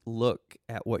in-depth look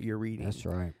at what you're reading. That's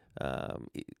right.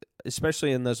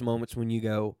 Especially in those moments when you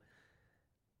go,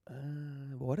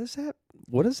 what does that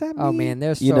mean? Oh man,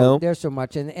 there's so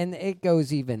much, and it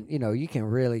goes even, you can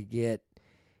really get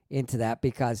into that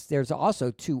because there's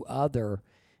also 2 other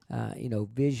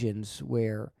visions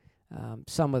where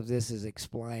some of this is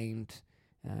explained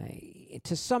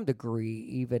to some degree,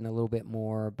 even a little bit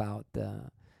more about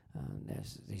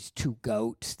there's these 2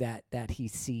 goats that he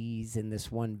sees in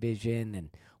this one vision, and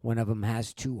one of them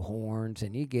has 2 horns,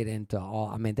 and you get into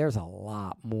there's a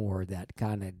lot more that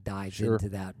kind of dives into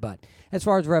that. But as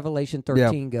far as Revelation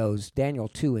 13 goes, Daniel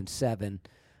 2 and 7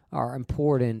 are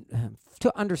important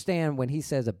to understand when he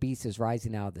says a beast is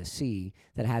rising out of the sea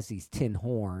that has these 10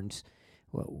 horns.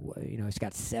 Well, it's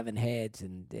got 7 heads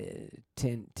and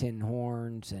 10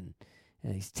 horns and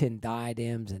these 10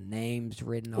 diadems and names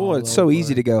written all over. Well, it's so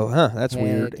easy to go, that's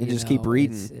weird, and just keep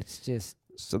reading. It's just...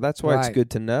 So that's why it's good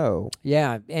to know.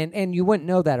 Yeah, and you wouldn't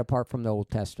know that apart from the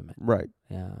Old Testament. Right.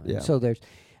 Yeah. So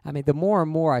the more and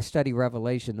more I study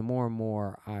Revelation, the more and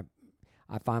more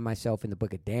I find myself in the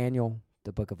book of Daniel,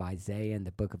 the book of Isaiah, and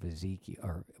the book of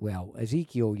Ezekiel.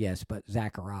 Ezekiel, yes, but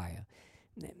Zechariah.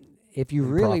 If you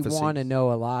really want to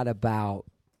know a lot about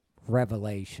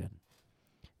Revelation,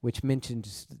 which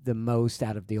mentions the most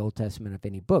out of the Old Testament of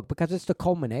any book, because it's the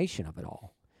culmination of it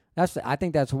all. I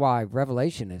think that's why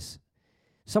Revelation is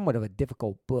somewhat of a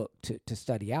difficult book to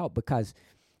study out, because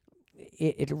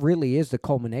it really is the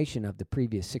culmination of the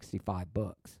previous 65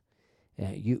 books.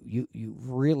 You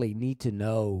really need to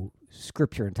know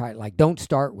Scripture entirely. Like, don't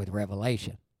start with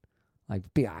Revelation. Like,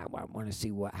 I want to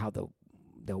see how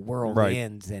the world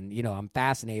ends, and I'm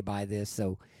fascinated by this.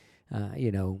 So,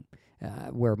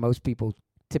 where most people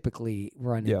typically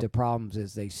run into problems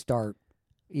is they start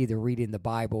either reading the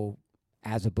Bible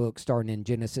as a book, starting in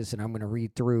Genesis, and I'm going to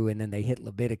read through, and then they hit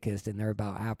Leviticus, and they're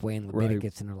about halfway in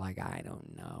Leviticus, and they're like, I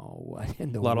don't know what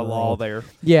in the world. A lot of law there.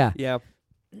 Yeah. Yeah.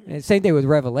 And same thing with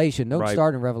Revelation. Don't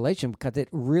start in Revelation, because it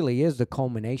really is the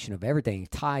culmination of everything.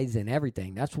 It ties in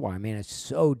everything. That's why, man, it's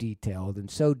so detailed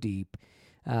and so deep.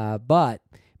 But,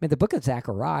 man, the book of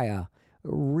Zechariah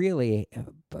really,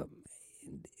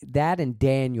 that and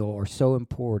Daniel are so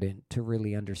important to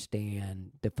really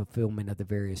understand the fulfillment of the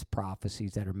various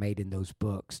prophecies that are made in those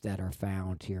books that are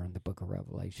found here in the book of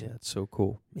Revelation. Yeah, it's so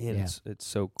cool. Man, Yeah. it's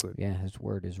so cool. Yeah, his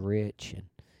word is rich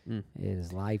and it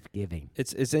is life-giving.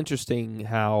 It's interesting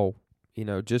how,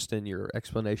 just in your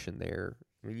explanation there,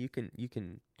 I mean,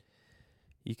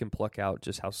 you can pluck out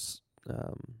just how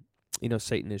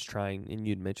Satan is trying, and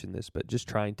you'd mentioned this, but just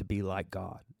trying to be like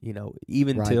God,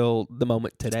 even Right. till the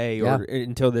moment today or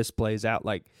until this plays out.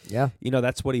 Like, Yeah.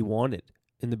 that's what he wanted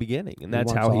in the beginning, and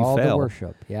that's wants how he all the fell.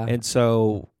 worship. Yeah. And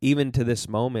so even to this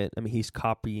moment, I mean, he's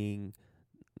copying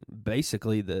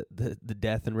basically the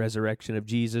death and resurrection of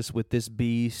Jesus with this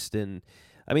beast. And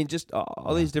I mean, just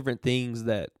all these different things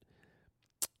that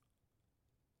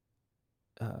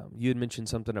you had mentioned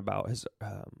something about his,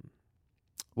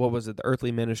 what was it? The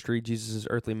earthly ministry, Jesus'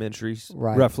 earthly ministry,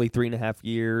 Right. roughly 3.5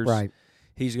 years. Right.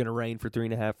 He's going to reign for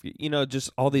 3.5 years.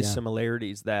 Just all these Yeah.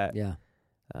 similarities that, Yeah.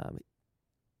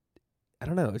 I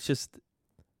don't know.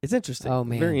 It's interesting. Oh,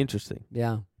 man. Very interesting.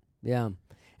 Yeah. Yeah.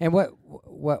 And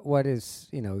what is,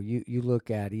 you look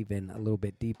at even a little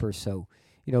bit deeper. So,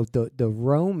 the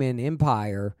Roman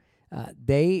Empire,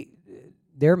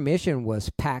 their mission was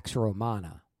Pax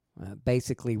Romana.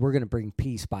 Basically, we're going to bring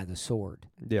peace by the sword.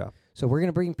 Yeah. So we're going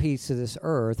to bring peace to this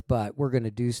earth, but we're going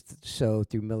to do so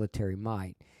through military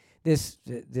might. This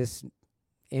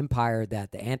empire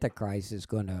that the Antichrist is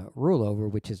going to rule over,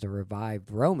 which is the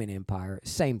revived Roman Empire,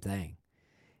 same thing.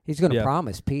 He's going to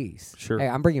promise peace. Sure. Hey,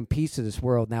 I'm bringing peace to this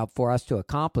world. Now, for us to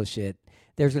accomplish it,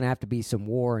 there's going to have to be some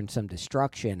war and some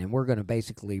destruction, and we're going to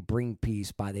basically bring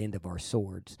peace by the end of our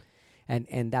swords.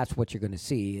 And that's what you're going to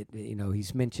see.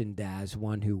 He's mentioned as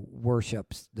one who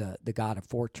worships the God of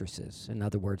fortresses. In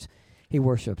other words, he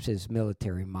worships his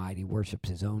military might. He worships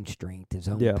his own strength, his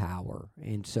own power.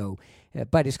 And so,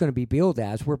 but it's going to be billed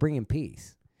as we're bringing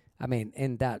peace. I mean,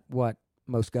 and that what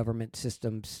most government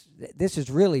systems, this is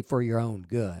really for your own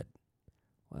good.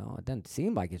 Well, it doesn't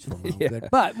seem like it's for my own good.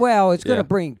 But, it's going to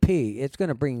bring peace. It's going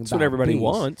to bring That's what everybody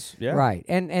wants. Yeah. Right.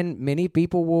 And many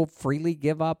people will freely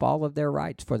give up all of their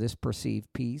rights for this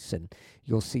perceived peace. And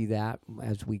you'll see that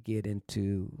as we get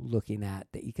into looking at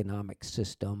the economic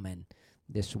system. And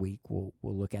this week we'll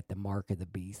look at the mark of the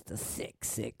beast, the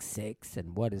 666,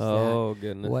 and what is that? Oh,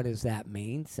 goodness. What does that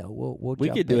mean? So we'll We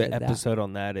jump could do an into episode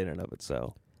on that in and of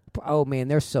itself. Oh, man,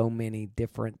 there's so many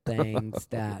different things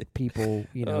that people,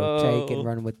 take and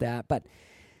run with that. But,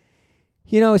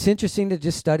 it's interesting to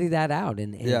just study that out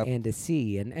and to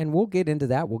see. And we'll get into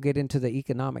that. We'll get into the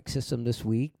economic system this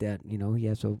week that,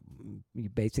 you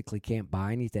basically can't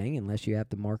buy anything unless you have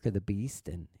the mark of the beast.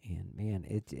 And man,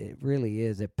 it really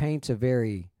is. It paints a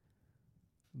very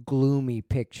gloomy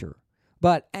picture.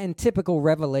 But in typical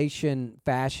Revelation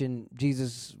fashion,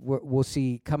 Jesus, we'll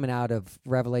see coming out of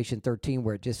Revelation 13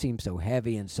 where it just seems so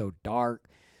heavy and so dark.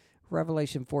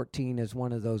 Revelation 14 is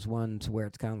one of those ones where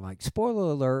it's kind of like,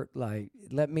 spoiler alert, like,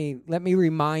 let me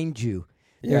remind you,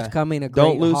 there's coming a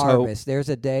great harvest. Hope. There's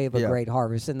a day of a great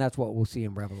harvest, and that's what we'll see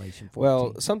in Revelation 14.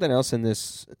 Well, something else in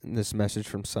this message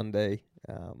from Sunday,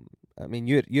 I mean,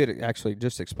 you had actually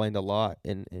just explained a lot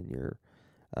in your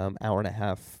hour and a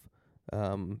half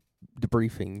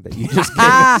debriefing that you just gave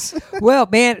us. Well,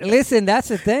 man, listen, that's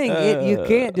the thing. You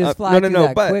can't just fly through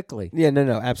that quickly. Yeah,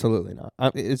 no, absolutely not.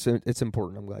 It's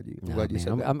important. I'm glad you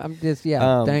said that. I'm just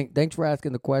thanks for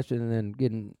asking the question and then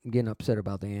getting upset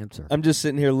about the answer. I'm just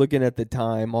sitting here looking at the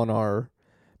time on our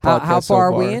podcast. How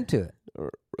far are we into it?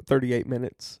 38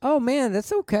 minutes. Oh man,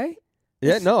 that's okay.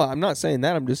 Yeah, no, I'm not saying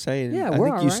that. I'm just saying. I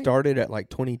think you started at like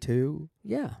 22.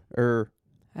 Yeah. Or.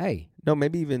 Hey. No,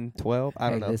 maybe even 12. I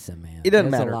don't know. Listen, man. It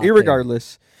doesn't matter.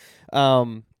 Irregardless.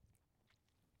 One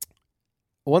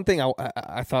thing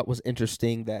I thought was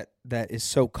interesting that is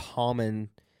so common.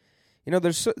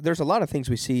 There's a lot of things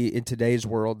we see in today's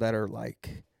world that are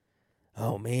like,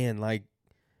 oh man,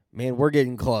 we're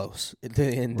getting close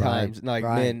in times. Like,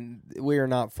 man, we are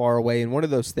not far away. And one of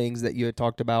those things that you had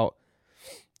talked about,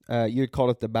 you had called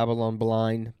it the Babylon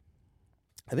blind.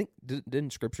 I think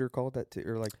didn't Scripture call it that too,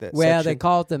 or like that? Well, section? they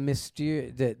call it the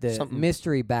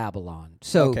mystery Babylon.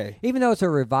 So even though it's a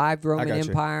revived Roman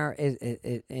Empire,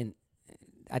 and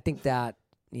I think that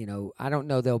I don't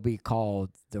know they'll be called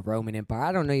the Roman Empire.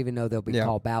 I don't even know they'll be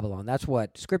called Babylon. That's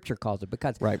what Scripture calls it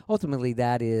because ultimately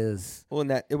that is and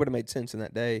that it would have made sense in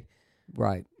that day,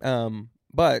 right?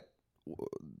 But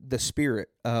the spirit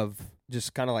of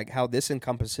just kind of like how this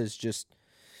encompasses just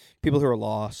people who are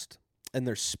lost. And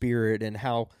their spirit, and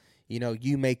how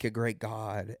you make a great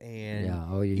God, and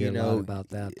you hear a lot about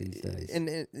that these days.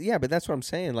 And but that's what I'm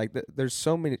saying. Like, there's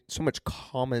so much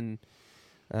common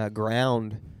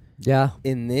ground Yeah.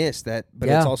 in this, but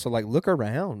Yeah. it's also like, look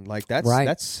around. Like that's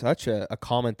Right. such a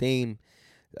common theme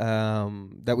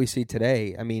that we see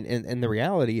today. I mean, and the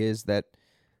reality is that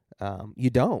you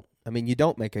don't. I mean, you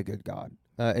don't make a good God.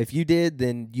 If you did,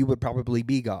 then you would probably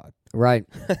be God. Right.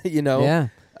 You know? Yeah.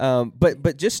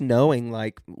 But just knowing,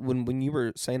 like, when you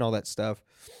were saying all that stuff,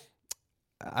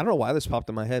 I don't know why this popped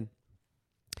in my head,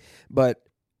 but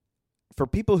for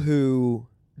people who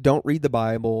don't read the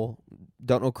Bible,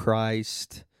 don't know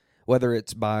Christ, whether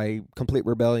it's by complete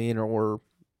rebellion or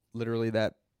literally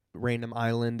that random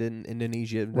island in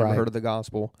Indonesia, never Right. heard of the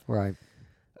gospel. Right.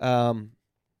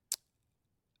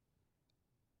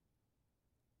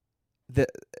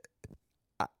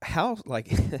 How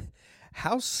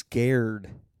how scared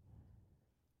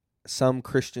some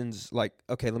Christians, like,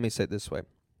 okay, let me say it this way.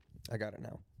 I got it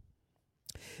now.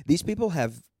 These people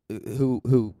have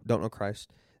who don't know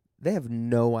Christ, they have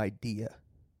no idea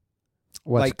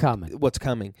What's coming? what's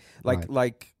coming.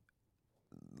 Like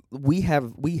we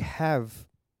have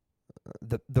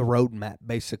the roadmap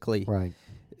basically, Right.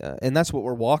 and that's what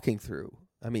we're walking through.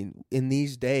 I mean, in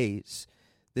these days,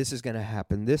 this is going to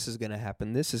happen. This is going to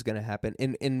happen. This is going to happen,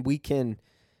 and we can,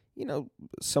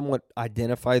 somewhat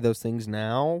identify those things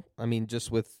now. I mean,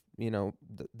 just with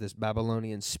this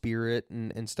Babylonian spirit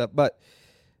and stuff, but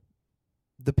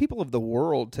the people of the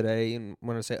world today, and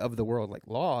when I say of the world, like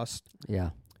lost,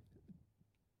 Yeah.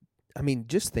 I mean,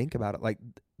 just think about it. Like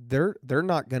they're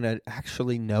not going to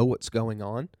actually know what's going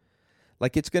on.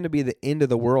 Like it's going to be the end of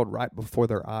the world right before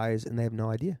their eyes, and they have no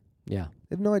idea. Yeah.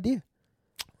 They have no idea.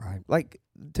 Right. Like,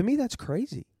 to me, that's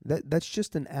crazy. That's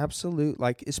just an absolute,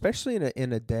 like, especially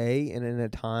in a day and in a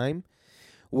time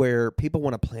where people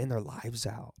want to plan their lives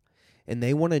out. And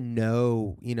they want to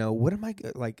know, what am I,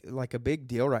 like a big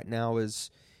deal right now is,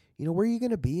 where are you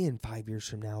going to be in 5 years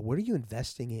from now? What are you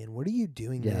investing in? What are you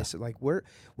doing this? Like, where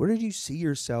did you see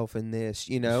yourself in this?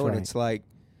 That's And right. it's like,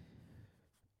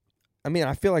 I mean,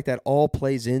 I feel like that all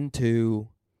plays into,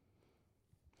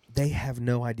 they have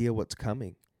no idea what's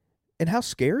coming. And how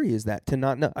scary is that to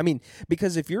not know? I mean,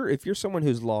 because if you're someone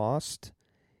who's lost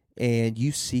and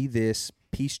you see this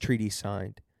peace treaty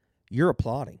signed, you're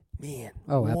applauding. Man,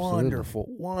 Oh,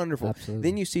 absolutely. wonderful. Absolutely.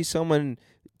 Then you see someone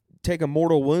take a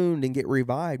mortal wound and get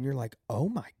revived, and you're like, oh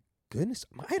my goodness.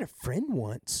 I had a friend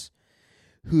once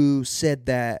who said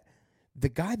that the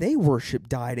guy they worship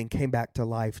died and came back to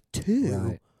life too.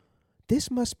 Right.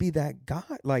 This must be that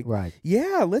guy. Like, Right.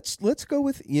 yeah, let's go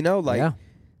with, Yeah.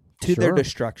 to their Sure.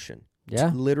 destruction.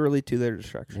 Yeah. Literally to their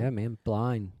destruction. Yeah, man.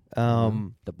 Blind.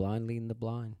 The blind leading the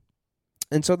blind.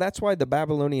 And so that's why the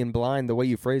Babylonian blind, the way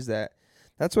you phrase that,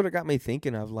 that's what it got me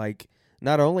thinking of. Like,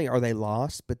 not only are they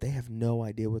lost, but they have no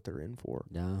idea what they're in for.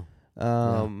 No.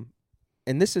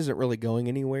 And this isn't really going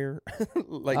anywhere,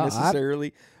 like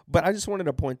necessarily. But I just wanted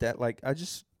to point that, like,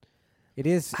 It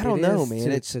is. I don't it know, is man.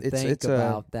 To, It's think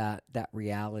about that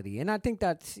reality, and I think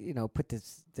that's put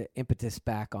the impetus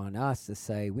back on us to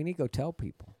say we need to go tell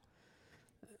people.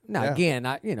 Now Yeah. again,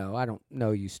 I don't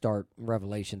know you start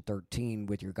Revelation 13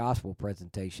 with your gospel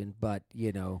presentation, but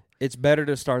it's better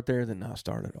to start there than not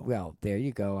start at all. well, there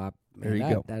you go. There you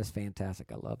go. That is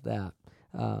fantastic. I love that.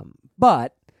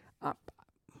 But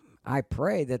I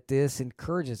pray that this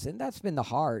encourages, and that's been the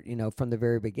heart, from the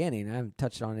very beginning. I haven't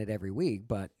touched on it every week,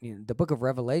 but the book of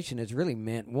Revelation is really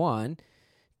meant, one,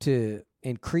 to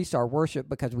increase our worship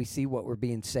because we see what we're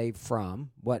being saved from,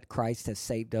 what Christ has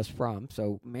saved us from.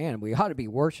 So, man, we ought to be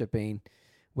worshiping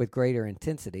with greater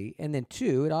intensity. And then,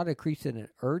 two, it ought to increase an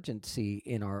urgency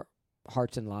in our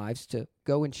hearts and lives to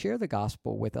go and share the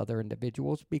gospel with other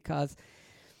individuals, because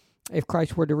if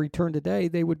Christ were to return today,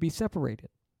 they would be separated.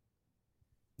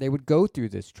 They would go through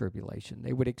this tribulation.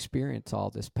 They would experience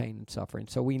all this pain and suffering.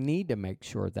 So we need to make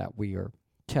sure that we are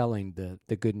telling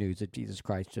the good news of Jesus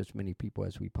Christ to as many people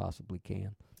as we possibly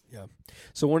can. Yeah.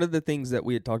 So one of the things that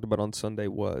we had talked about on Sunday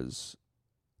was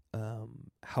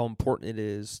how important it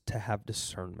is to have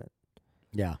discernment.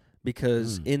 Yeah.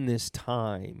 Because in this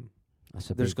time,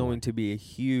 there's going to be a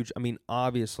huge,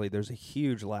 obviously there's a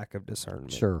huge lack of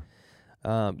discernment. Sure.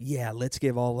 Let's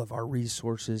give all of our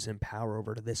resources and power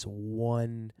over to this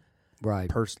one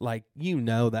person. Like,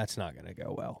 that's not going to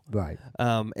go well. Right.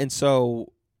 And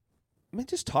so,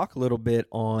 just talk a little bit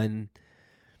on,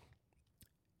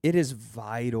 it is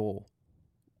vital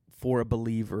for a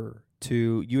believer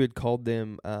to, you had called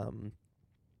them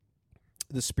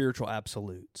the spiritual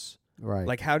absolutes. Right.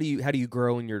 Like, how do you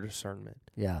grow in your discernment?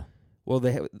 Yeah. Well,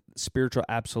 they have spiritual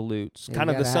absolutes, Yeah, kind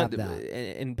you of the gotta sun, have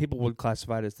that. and people would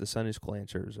classify it as the Sunday school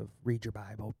answers of read your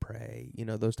Bible, pray,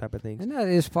 those type of things. And that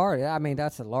is part.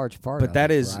 That's a large part. But of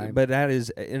that it, is, right? but that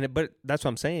is, but that's what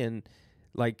I'm saying.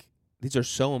 Like, these are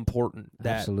so important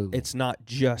that Absolutely. it's not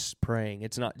just praying.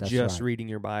 It's not That's just right. reading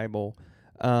your Bible.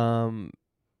 Yeah,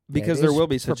 Because it there is will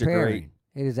be such a great... preparing.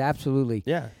 It is absolutely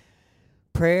Yeah.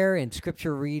 prayer and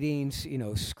scripture readings,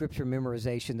 scripture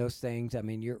memorization, those things. I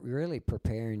mean, you're really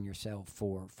preparing yourself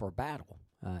for battle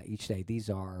each day. These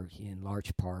are, in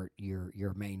large part,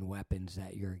 your main weapons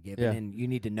that you're given. Yeah. And you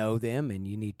need to know them, and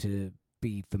you need to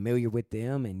be familiar with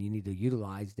them, and you need to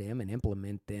utilize them and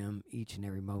implement them each and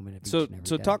every moment of each and every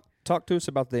So day. talk to us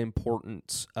about the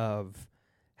importance of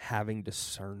having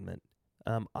discernment.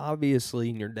 Obviously,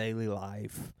 in your daily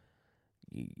life,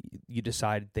 you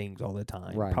decide things all the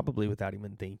time, Right. probably without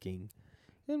even thinking.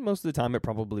 And most of the time, it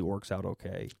probably works out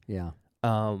okay. Yeah,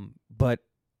 But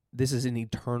this is an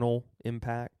eternal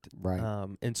impact. right.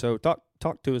 And so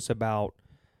talk to us about,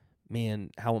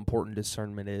 man, how important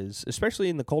discernment is, especially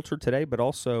in the culture today, but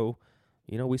also,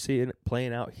 we see it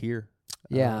playing out here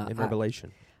Yeah, in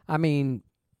Revelation. I mean,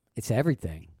 it's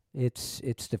everything. It's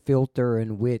the filter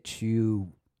in which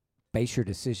you base your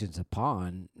decisions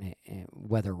upon,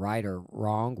 whether right or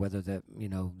wrong, whether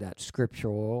that's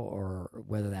scriptural or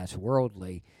whether that's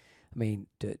worldly. I mean,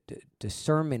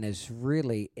 discernment is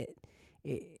really,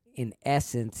 in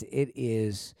essence, it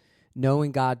is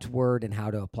knowing God's word and how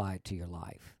to apply it to your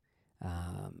life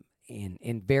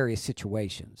in various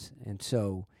situations. And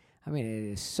so, I mean,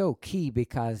 it is so key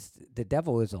because the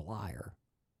devil is a liar.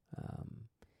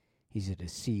 He's a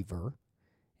deceiver.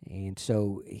 And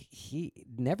so he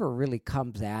never really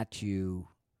comes at you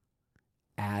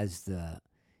as the,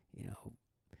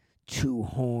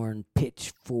 two-horned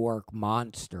pitchfork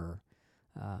monster.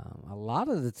 A lot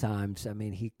of the times, I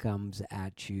mean, he comes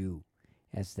at you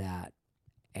as that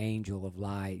angel of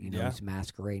light. He's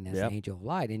masquerading as an angel of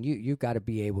light. And you've got to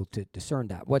be able to discern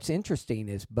that. What's interesting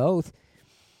is both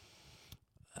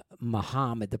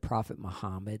Muhammad, the Prophet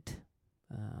Muhammad,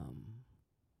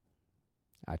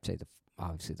 I'd say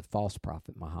obviously the false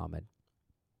prophet Muhammad,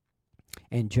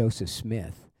 and Joseph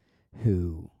Smith,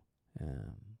 who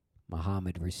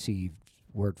Muhammad received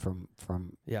word from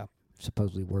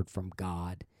supposedly word from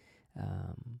God,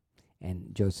 and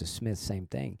Joseph Smith, same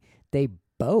thing. They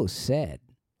both said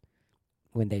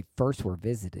when they first were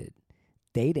visited,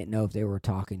 they didn't know if they were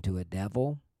talking to a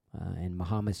devil, in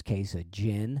Muhammad's case, a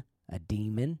jinn, a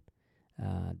demon.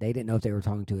 They didn't know if they were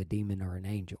talking to a demon or an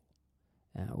angel.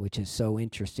 Which is so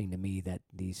interesting to me that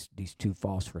these two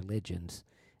false religions,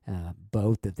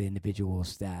 both of the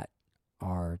individuals that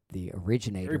are the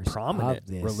originators Very prominent of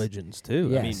this religions too.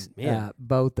 Yes, I mean, man.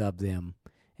 both of them.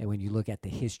 And when you look at the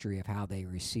history of how they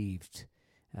received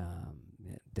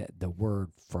the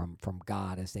word from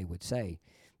God, as they would say,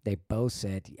 they both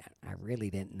said, I really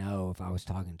didn't know if I was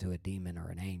talking to a demon or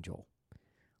an angel.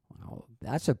 Well,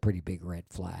 that's a pretty big red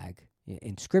flag.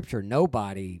 In Scripture,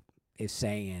 nobody is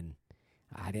saying,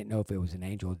 I didn't know if it was an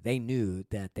angel. They knew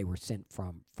that they were sent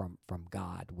from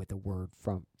God with a word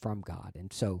from God.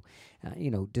 And so,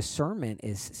 discernment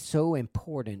is so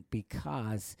important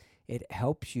because it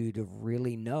helps you to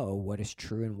really know what is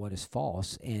true and what is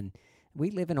false. And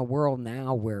we live in a world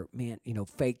now where,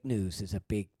 fake news is a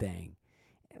big thing.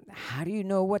 How do you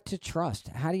know what to trust?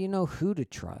 How do you know who to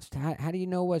trust? How do you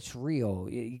know what's real?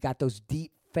 You got those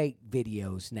deep fake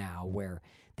videos now where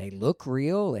they look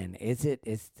real, and is it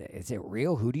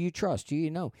real? Who do you trust? Do you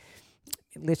know?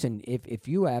 Listen, if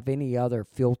you have any other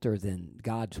filter than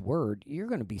God's word, you're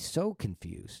going to be so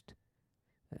confused.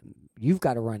 You've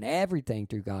got to run everything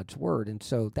through God's word, and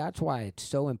so that's why it's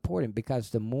so important, because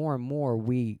the more and more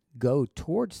we go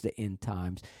towards the end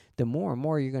times, the more and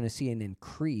more you're going to see an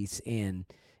increase in,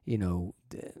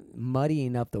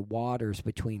 muddying up the waters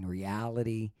between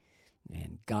reality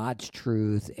and God's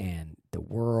truth and the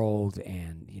world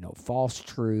and, false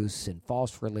truths and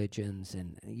false religions.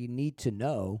 And you need to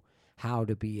know how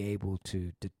to be able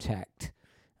to detect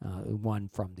one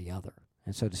from the other.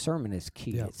 And so discernment is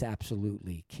key. Yeah. It's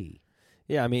absolutely key.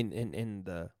 Yeah, I mean, in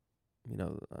the,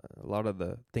 a lot of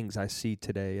the things I see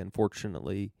today,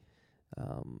 unfortunately,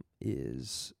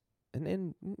 is,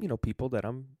 and people that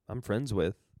I'm friends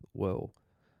with will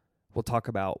talk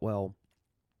about, well,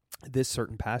 this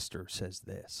certain pastor says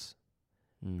this,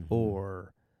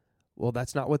 or, well,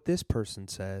 that's not what this person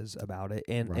says about it,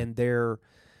 and Right. and their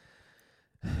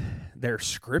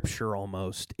scripture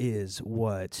almost is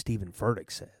what Stephen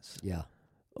Furtick says, Yeah.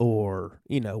 or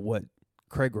what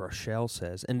Craig Rochelle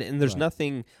says, and there's Right.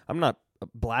 nothing. I'm not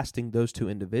blasting those two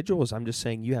individuals. I'm just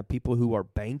saying you have people who are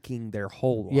banking their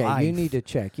whole Yeah, life you need to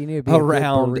check. You need to be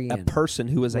around a a good Berean. person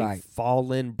who is Right. a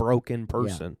fallen, broken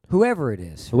person, Whoever it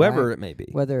is. whoever right? it may be.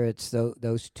 Whether it's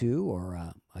those two or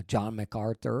a John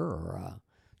MacArthur or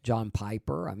John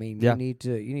Piper. I mean, Yeah. you need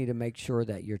to make sure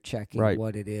that you're checking Right.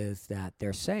 what it is that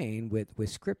they're saying with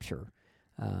Scripture.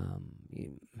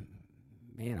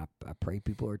 Man, I pray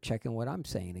people are checking what I'm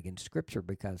saying against Scripture,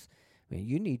 because I mean,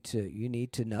 you need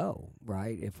to know,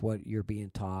 right, if what you're being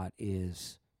taught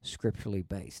is scripturally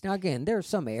based. Now, again, there are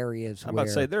some areas I'm where about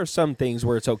to say there are some things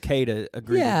where it's okay to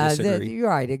agree to disagree. you're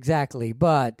right, exactly.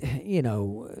 But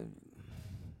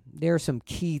there are some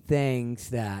key things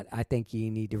that I think you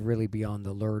need to really be on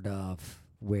the alert of,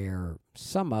 where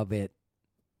some of it,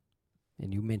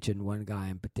 and you mentioned one guy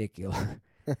in particular,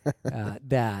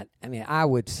 that, I mean, I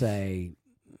would say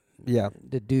Yeah.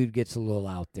 the dude gets a little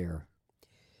out there.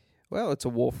 Well, it's a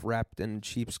wolf wrapped in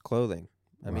sheep's clothing.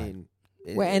 I Right. mean,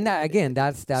 Well, and that, again,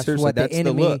 that's seriously, what the that's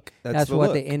enemy. the look. That's the what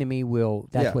look. the enemy will.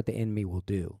 That's Yeah. what the enemy will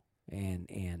do.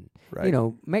 And Right.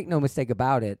 make no mistake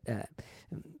about it.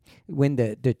 When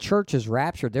the church is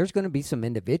raptured, there's going to be some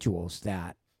individuals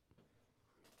that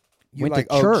You went like,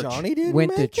 to church, Johnny didn't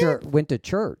went to make church, it? went to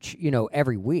church,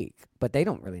 every week, but they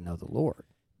don't really know the Lord,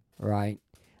 right?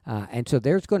 And so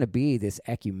there's going to be this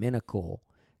ecumenical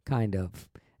kind of.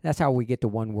 That's how we get to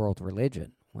one world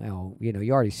religion. Well,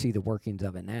 you already see the workings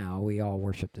of it now. We all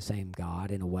worship the same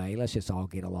God in a way. Let's just all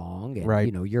get along. And,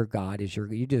 Right. your God is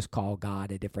you just call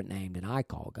God a different name than I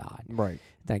call God. Right.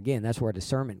 Again, that's where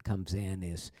discernment comes in,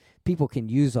 is people can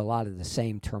use a lot of the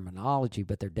same terminology,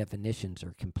 but their definitions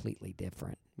are completely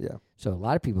different. Yeah. So a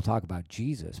lot of people talk about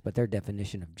Jesus, but their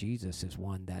definition of Jesus is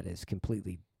one that is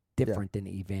completely different than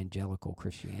evangelical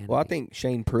Christianity. Well, I think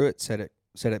Shane Pruitt said it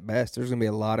best. There's going to be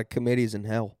a lot of committees in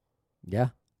hell. Yeah.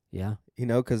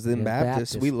 Because in Yeah,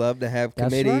 Baptists, we Baptists. love to have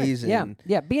That's committees. right. And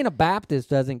Yeah. Being a Baptist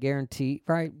doesn't guarantee,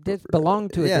 right? Belong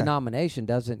to a Yeah. denomination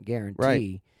doesn't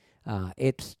guarantee.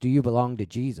 It's, do you belong to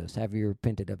Jesus? Have you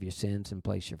repented of your sins and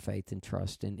placed your faith and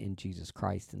trust in Jesus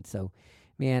Christ? And so,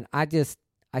 man, I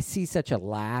see such a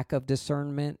lack of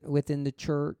discernment within the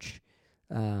church.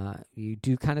 You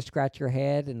do kind of scratch your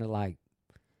head and are like,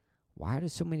 why do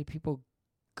so many people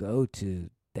go to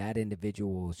that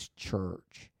individual's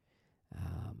church?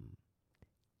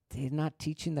 They're not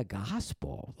teaching the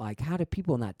gospel. Like, how do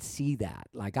people not see that?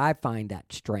 Like, I find that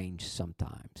strange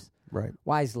sometimes. right.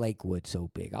 Why is Lakewood so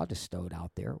big? I'll just throw it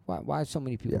out there. Why so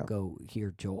many people Yeah. go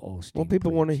hear Joel Osteen? Well,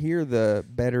 people want to preach? hear the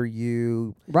better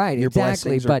you. Right, Your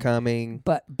exactly. blessings are coming.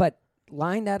 But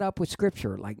line that up with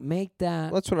Scripture. Like, make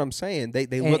that. Well, that's what I'm saying. They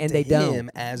And- look and to they don't. him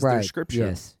as right. their scripture.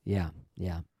 Yes. Yeah.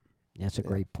 That's a Yeah.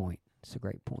 great point. It's a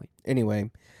great point. Anyway,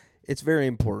 it's very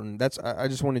important. I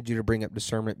just wanted you to bring up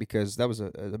discernment because that was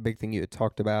a big thing you had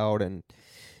talked about, and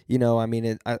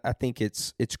I think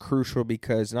it's crucial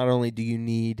because not only do you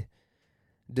need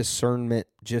discernment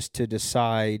just to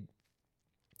decide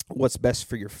what's best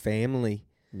for your family,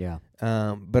 Yeah.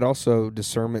 but also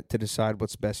discernment to decide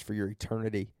what's best for your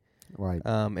eternity, Right.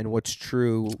 and what's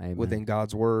true Amen. within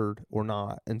God's word or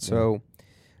not. And so,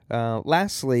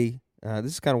 lastly.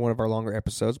 This is kind of one of our longer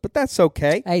episodes, but that's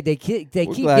okay. Hey, they keep We're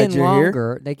getting glad you're here.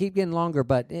 longer. They keep getting longer,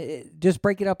 but just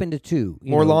break it up into two.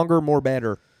 More longer, more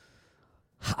better.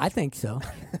 I think so.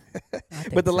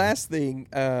 But the last thing,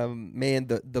 man,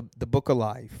 the Book of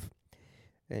Life,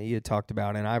 you had talked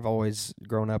about, and I've always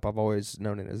grown up, I've always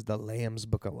known it as the Lamb's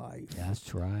Book of Life.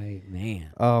 That's right, man.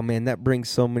 Oh man, that brings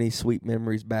so many sweet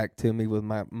memories back to me with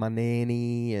my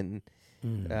nanny and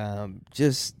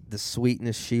just the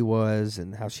sweetness she was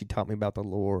and how she taught me about the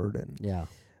Lord and Yeah.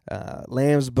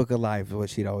 Lamb's Book of Life is what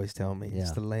she'd always tell me. It's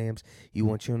Yeah. the Lamb's. You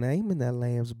want your name in that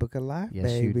Lamb's Book of Life, Yes,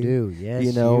 baby. you do. Yes,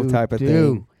 You know, you type of do.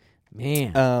 thing.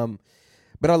 Man.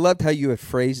 But I loved how you had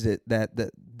phrased it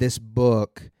that this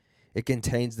book, it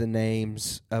contains the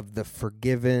names of the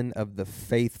forgiven, of the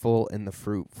faithful, and the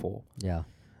fruitful. Yeah.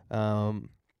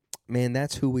 Man,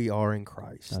 that's who we are in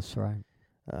Christ. That's right.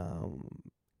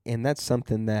 And that's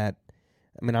something that,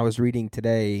 I was reading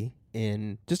today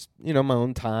in just, my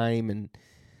own time. And,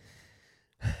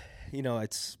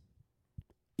 it's,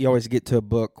 you always get to a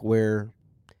book where,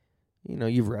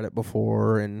 you've read it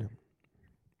before and,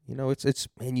 it's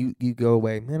man, you go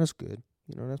away, man, that's good.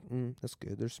 That's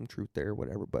good. There's some truth there,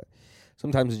 whatever. But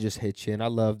sometimes it just hits you. And I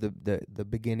love the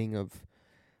beginning of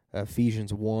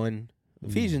Ephesians 1.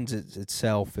 Ephesians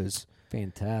itself is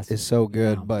fantastic. is so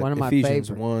good. Yeah. But One of my Ephesians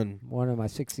favorite. 1. One of my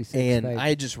 66 And favorites.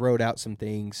 I just wrote out some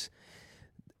things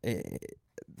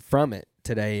from it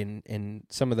today. And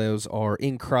some of those are,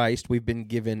 in Christ, we've been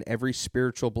given every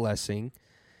spiritual blessing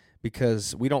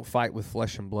because we don't fight with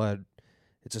flesh and blood.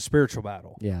 It's a spiritual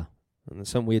battle. Yeah. And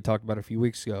that's something we had talked about a few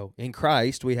weeks ago. In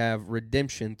Christ, we have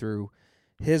redemption through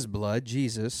His blood,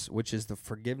 Jesus, which is the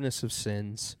forgiveness of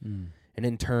sins. And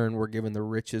in turn, we're given the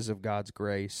riches of God's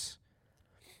grace.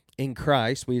 in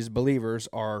Christ, we as believers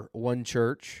are one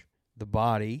church, the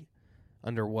body,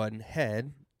 under one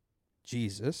head,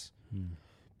 Jesus.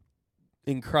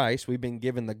 In Christ, we've been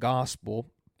given the gospel,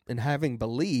 and having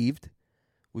believed,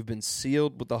 we've been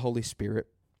sealed with the Holy Spirit.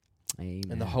 Amen.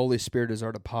 And the Holy Spirit is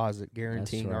our deposit,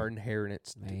 guaranteeing right. our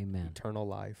inheritance to Amen. eternal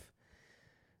life.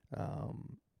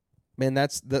 Man,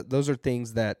 those are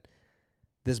things that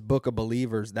this book of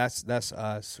believers, that's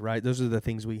us, right? Those are the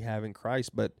things we have in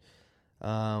Christ. But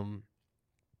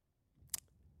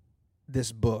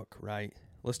this book, right?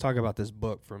 Let's talk about this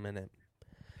book for a minute.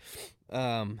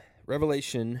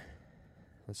 Revelation,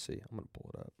 let's see. I'm going to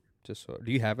pull it up.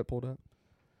 Do you have it pulled up?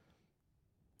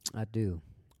 I do.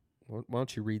 Why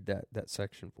don't you read that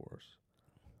section for us?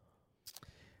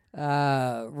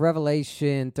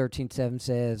 Revelation 13:7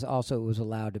 says, also it was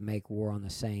allowed to make war on the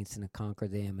saints and to conquer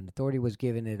them, and authority was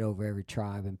given it over every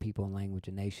tribe and people and language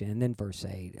and nation. And then verse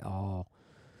 8, all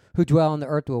who dwell on the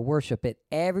earth will worship it,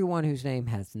 everyone whose name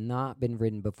has not been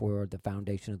written before the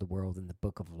foundation of the world in the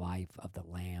book of life of the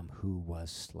Lamb who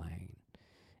was slain.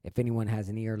 If anyone has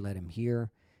an ear, let him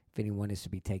hear. If anyone is to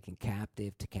be taken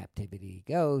captive, to captivity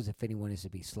he goes. If anyone is to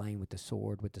be slain with the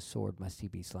sword must he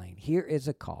be slain. Here is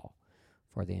a call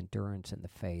for the endurance and the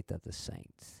faith of the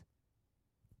saints.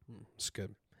 It's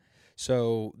good.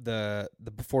 So the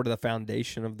before the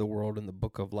foundation of the world in the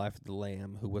book of life of the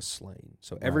Lamb who was slain.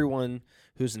 So Right. everyone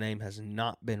whose name has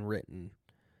not been written.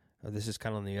 This is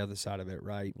kind of on the other side of it,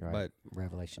 right? But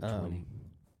Revelation 20.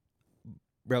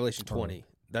 Revelation 20.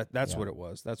 That's Yeah. what it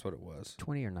was. That's what it was.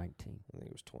 20 or 19? I think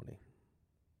it was 20.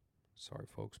 Sorry,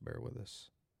 folks. Bear with us.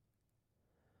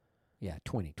 Yeah,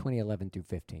 2011 through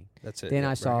 15. That's it. Then Yep, I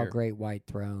right saw here. a great white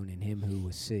throne and him who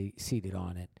was seated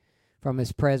on it. From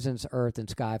his presence, earth and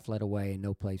sky fled away, and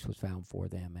no place was found for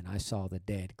them. And I saw the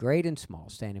dead, great and small,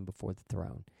 standing before the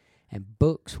throne. And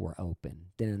books were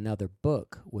opened. Then another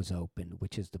book was opened,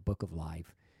 which is the book of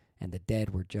life. And the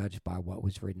dead were judged by what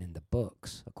was written in the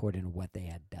books, according to what they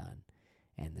had done.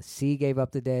 And the sea gave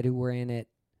up the dead who were in it.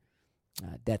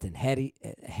 Death and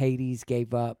Hades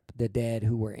gave up the dead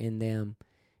who were in them,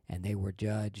 and they were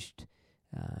judged,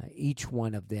 each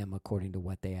one of them according to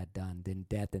what they had done. Then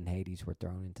death and Hades were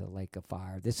thrown into the lake of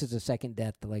fire. This is the second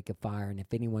death, the lake of fire. And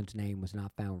if anyone's name was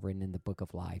not found written in the book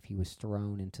of life, he was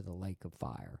thrown into the lake of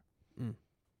fire.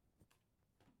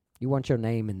 You want your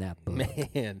name in that book.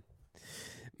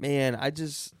 Man, I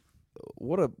just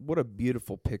what a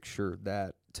beautiful picture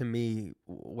that, to me,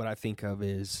 what I think of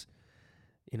is,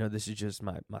 this is just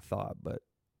my thought, but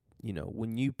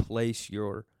when you place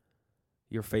your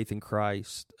faith in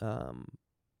Christ,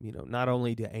 not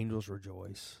only do angels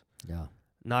rejoice, Yeah.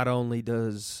 not only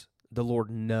does the Lord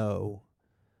know,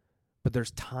 but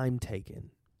there's time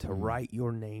taken to write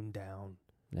your name down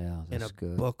Yeah, in that's a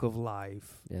good. book of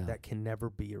life Yeah. that can never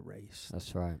be erased.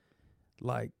 That's right.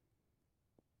 Like,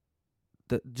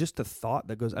 just the thought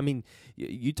that goes, I mean,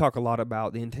 you talk a lot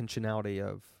about the intentionality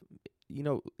of,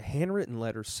 handwritten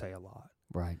letters say a lot.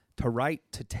 Right.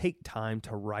 To take time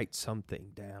to write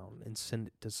something down and send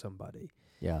it to somebody.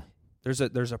 Yeah. There's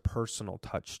a personal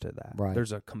touch to that. Right.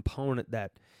 There's a component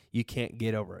that you can't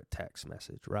get over a text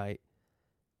message, right?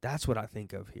 That's what I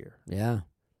think of here. Yeah.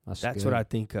 That's good. what I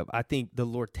think of. I think the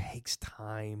Lord takes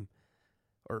time,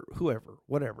 or whoever,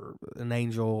 whatever, an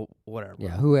angel, whatever.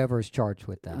 Yeah, whoever is charged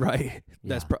with that. Right.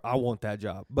 That's Yeah. I want that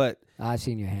job. But I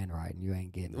seen your handwriting. You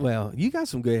ain't getting it. well, you got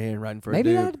some good handwriting for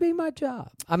Maybe a dude. that'd be my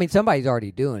job. I mean, somebody's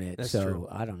already doing it, That's so true.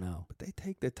 I don't know. But they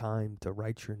take the time to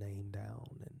write your name down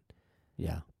and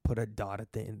Yeah, put a dot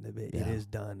at the end of it. Yeah. It is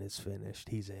done. It's finished.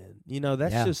 He's in.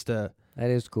 That's Yeah. just a. that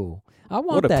is cool. I want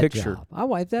What a that picture. job.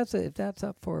 If that's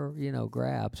up for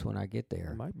grabs when I get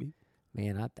there, It might be.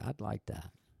 man, I'd like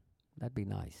that. That'd be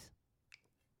nice.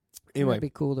 Anyway, It'd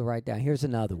be cool to write down. Here's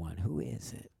another one. Who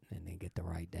is it? And then get to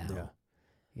write down.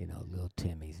 Yeah. Little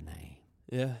Timmy's name.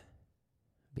 yeah.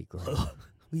 Be great.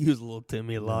 We use little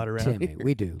Timmy a lot around Timmy, here.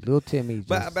 we do. Little Timmy.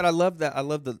 But I love that. I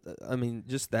love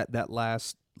just that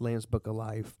last Lamb's Book of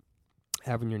Life,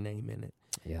 having your name in it.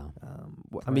 yeah.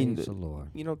 Praise the Lord.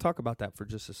 Talk about that for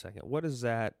just a second. What is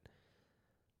that?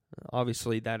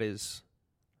 Obviously, that is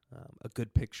a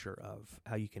good picture of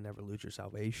how you can never lose your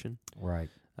salvation. Right.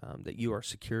 That you are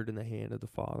secured in the hand of the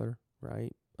Father,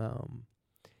 right?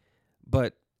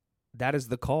 But that is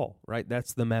the call, right?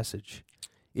 That's the message.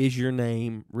 Is your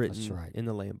name written That's right. in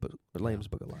the Lamb's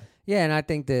Book of Life? Yeah, and I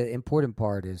think the important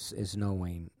part is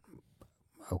knowing,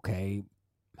 okay,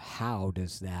 how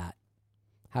does that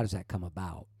come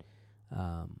about?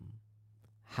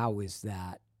 How is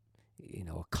that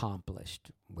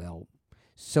accomplished? Well,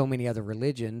 so many other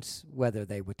religions, whether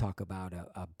they would talk about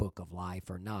a book of life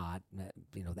or not,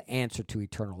 the answer to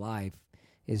eternal life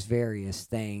is various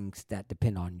things that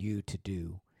depend on you to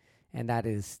do. And that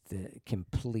is the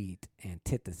complete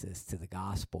antithesis to the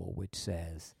gospel, which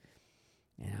says,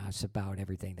 it's about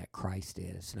everything that Christ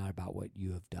is, not about what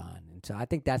you have done. And so I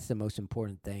think that's the most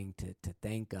important thing to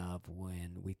think of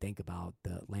when we think about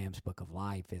the Lamb's Book of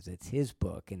Life, is it's his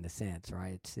book in the sense,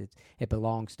 right? It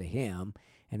belongs to him,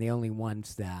 and the only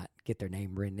ones that get their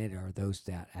name written in it are those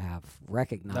that have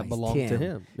recognized That belong to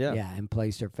him. Yeah. and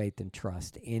placed their faith and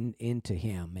trust into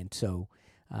him. And so,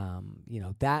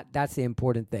 that's the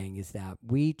important thing, is that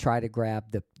we try to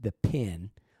grab the pen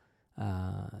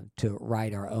to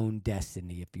write our own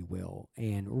destiny, if you will.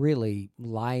 And really,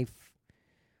 life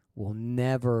will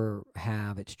never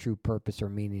have its true purpose or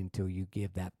meaning until you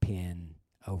give that pen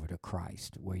over to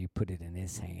Christ, where you put it in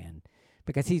his hand,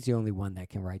 because he's the only one that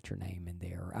can write your name in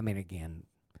there. I mean, again,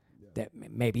 that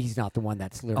maybe he's not the one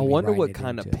that's literally I wonder what writing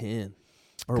kind it of into pen,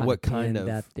 or what kind of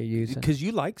that they're using. Because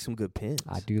you like some good pens.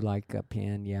 I do like a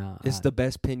pen, yeah. It's the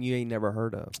best pen you ain't never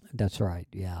heard of. That's right,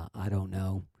 yeah. I don't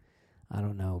know,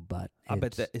 but I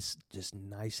bet that it's just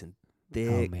nice and oh,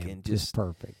 thick man, and just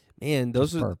perfect. Man,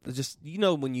 those Just are perfect. just,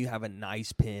 when you have a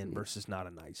nice pen versus not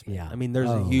a nice pen. Yeah. I mean, there's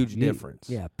a huge difference.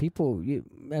 Yeah, people,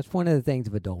 that's one of the things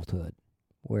of adulthood,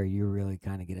 where you really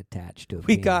kind of get attached to it.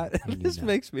 We got, this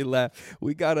makes me laugh.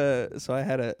 We got I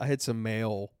had some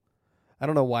mail. I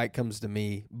don't know why it comes to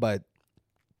me, but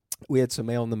we had some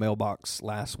mail in the mailbox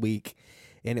last week,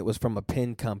 and it was from a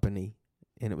pen company,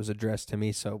 and it was addressed to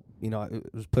me. So,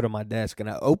 it was put on my desk, and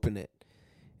I opened it.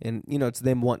 And, it's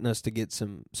them wanting us to get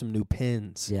some new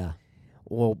pens. Yeah.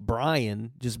 Well,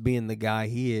 Brian, just being the guy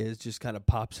he is, just kind of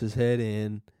pops his head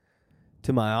in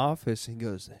to my office and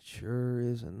goes, "That sure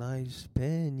is a nice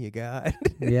pen you got."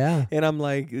 Yeah. And I'm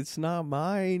like, "It's not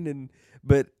mine."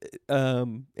 But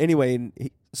anyway, and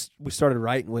we started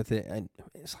writing with it, and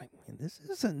it's like, "Man, this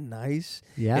is a nice."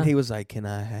 Yeah. And he was like, "Can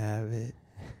I have it?"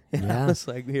 And I Yeah. was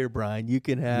like, "Here, Brian, you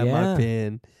can have Yeah. my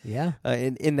pen." Yeah.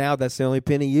 And now that's the only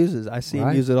pen he uses. I see him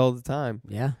Right. use it all the time.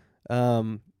 Yeah.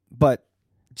 But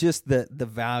just the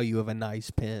value of a nice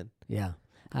pen. Yeah.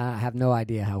 I have no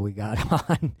idea how we got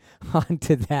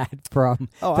onto that from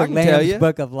Oh, the I can tell Lamb's you.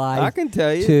 Book of Life. I can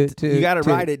tell you. You got to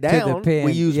write it to the down. pen.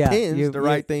 We use Yeah, pens to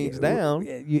write things down.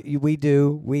 We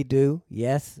do.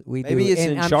 Yes, we do. Maybe it's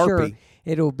and in I'm Sharpie. sure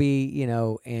it'll be,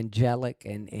 angelic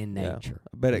and in Yeah. nature.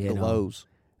 I bet it you know. glows.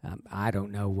 I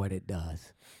don't know what it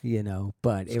does,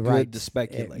 but It's it good writes to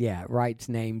speculate. it writes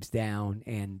names down,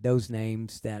 and those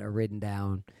names that are written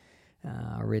down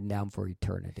for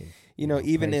eternity.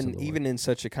 Even praise the Lord. in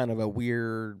such a kind of a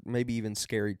weird, maybe even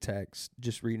scary text,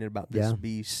 just reading about this Yeah.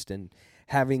 beast and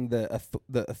having the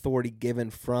authority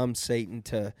given from Satan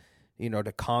to,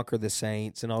 to conquer the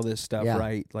saints and all this stuff, Yeah.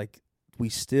 right? Like, we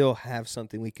still have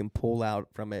something we can pull out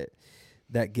from it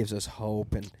that gives us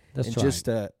hope and That's and right. just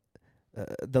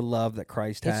the love that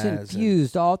Christ It's has.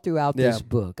 infused all throughout this Yeah.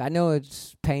 book. I know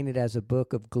it's painted as a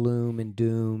book of gloom and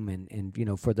doom,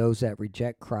 and for those that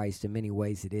reject Christ, in many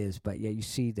ways it is. But you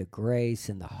see the grace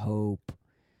and the hope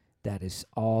that is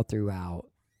all throughout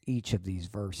each of these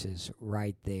verses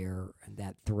right there, and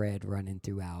that thread running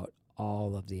throughout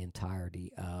all of the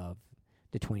entirety of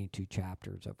the 22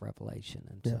 chapters of Revelation.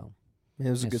 And Yeah. so It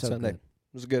was a it's good so Sunday. good.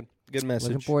 It was a good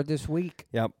message. Looking forward this week.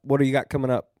 Yeah. What do you got coming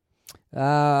up?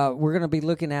 We're going to be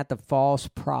looking at the false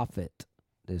prophet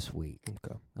this week.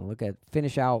 Okay. And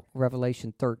finish out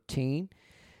Revelation 13.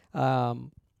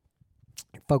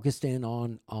 Focused in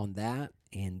on that,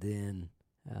 and then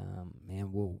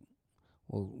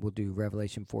we'll do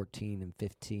Revelation 14 and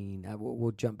 15.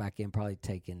 We'll jump back in, probably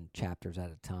taking chapters at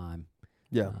a time.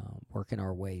 Yeah. Working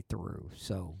our way through.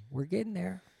 So we're getting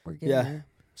there. Yeah. there.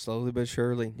 Slowly but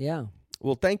surely. Yeah.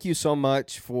 Well, thank you so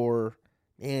much for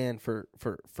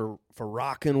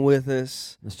rocking with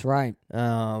us. That's right. We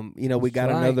got That's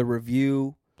right. another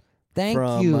review Thank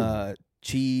from you.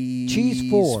 Cheese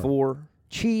 4.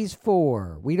 Cheese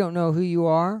 4. We don't know who you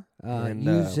are. And,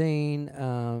 using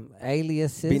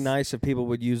aliases. Be nice if people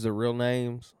would use their real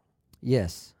names.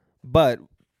 Yes. But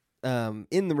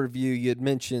in the review, you had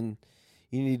mentioned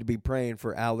you need to be praying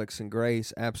for Alex and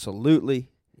Grace. Absolutely.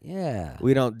 Yeah.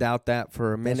 We don't doubt that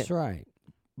for a minute. That's right.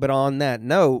 But on that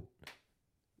note,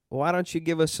 why don't you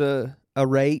give us a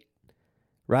rate,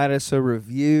 write us a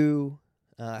review?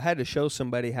 I had to show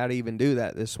somebody how to even do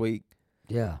that this week.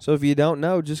 Yeah. So if you don't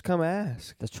know, just come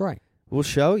ask. That's right. We'll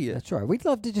show you. That's right. We'd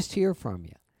love to just hear from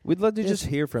you. We'd love to just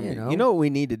hear from you. You know what we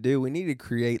need to do? We need to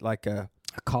create like a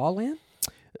call in?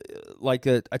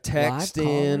 a text Live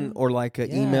in call-in? or like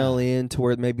an email in to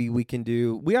where maybe we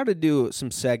ought to do some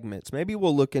segments. Maybe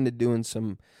we'll look into doing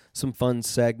some fun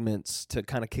segments to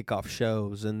kind of kick off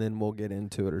shows, and then we'll get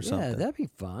into it or something. Yeah, that'd be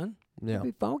fun. Yeah. It'll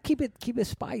be fun. Keep it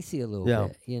spicy a little Yeah.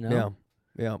 bit, you know.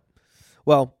 Yeah.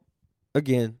 Well,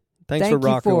 again, thanks for Thank you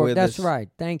rocking with That's us. right.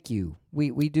 Thank you.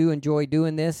 We do enjoy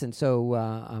doing this, and so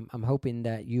I'm hoping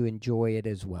that you enjoy it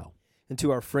as well. And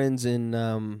to our friends in,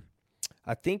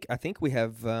 I think we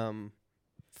have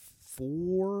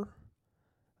 4.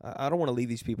 I don't want to leave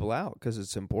these people out because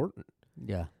it's important.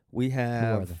 Yeah. We Who are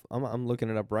have. they? I'm looking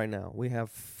it up right now. We have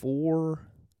 4.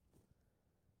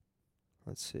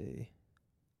 Let's see.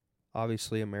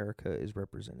 Obviously, America is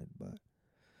represented, but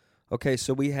okay.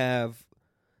 So we have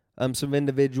some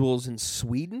individuals in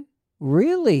Sweden,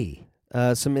 Really?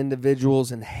 some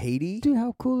individuals in Haiti, Dude,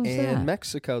 how cool is and that?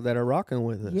 Mexico that are rocking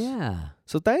with us. Yeah.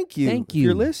 So thank you. Thank If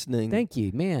you're you. listening. Thank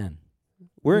you, man.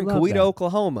 We're We in love Coweta, that.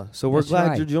 Oklahoma, so we're That's glad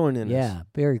right. you're joining us. Yeah,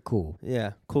 very cool.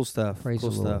 Yeah, cool stuff. Praise cool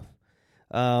the Lord.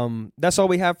 stuff. That's all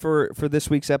we have for this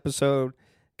week's episode.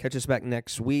 Catch us back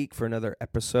next week for another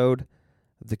episode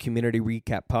of the Community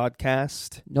Recap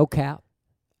Podcast. No cap.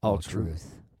 All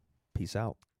truth. Peace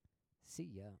out. See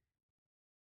ya.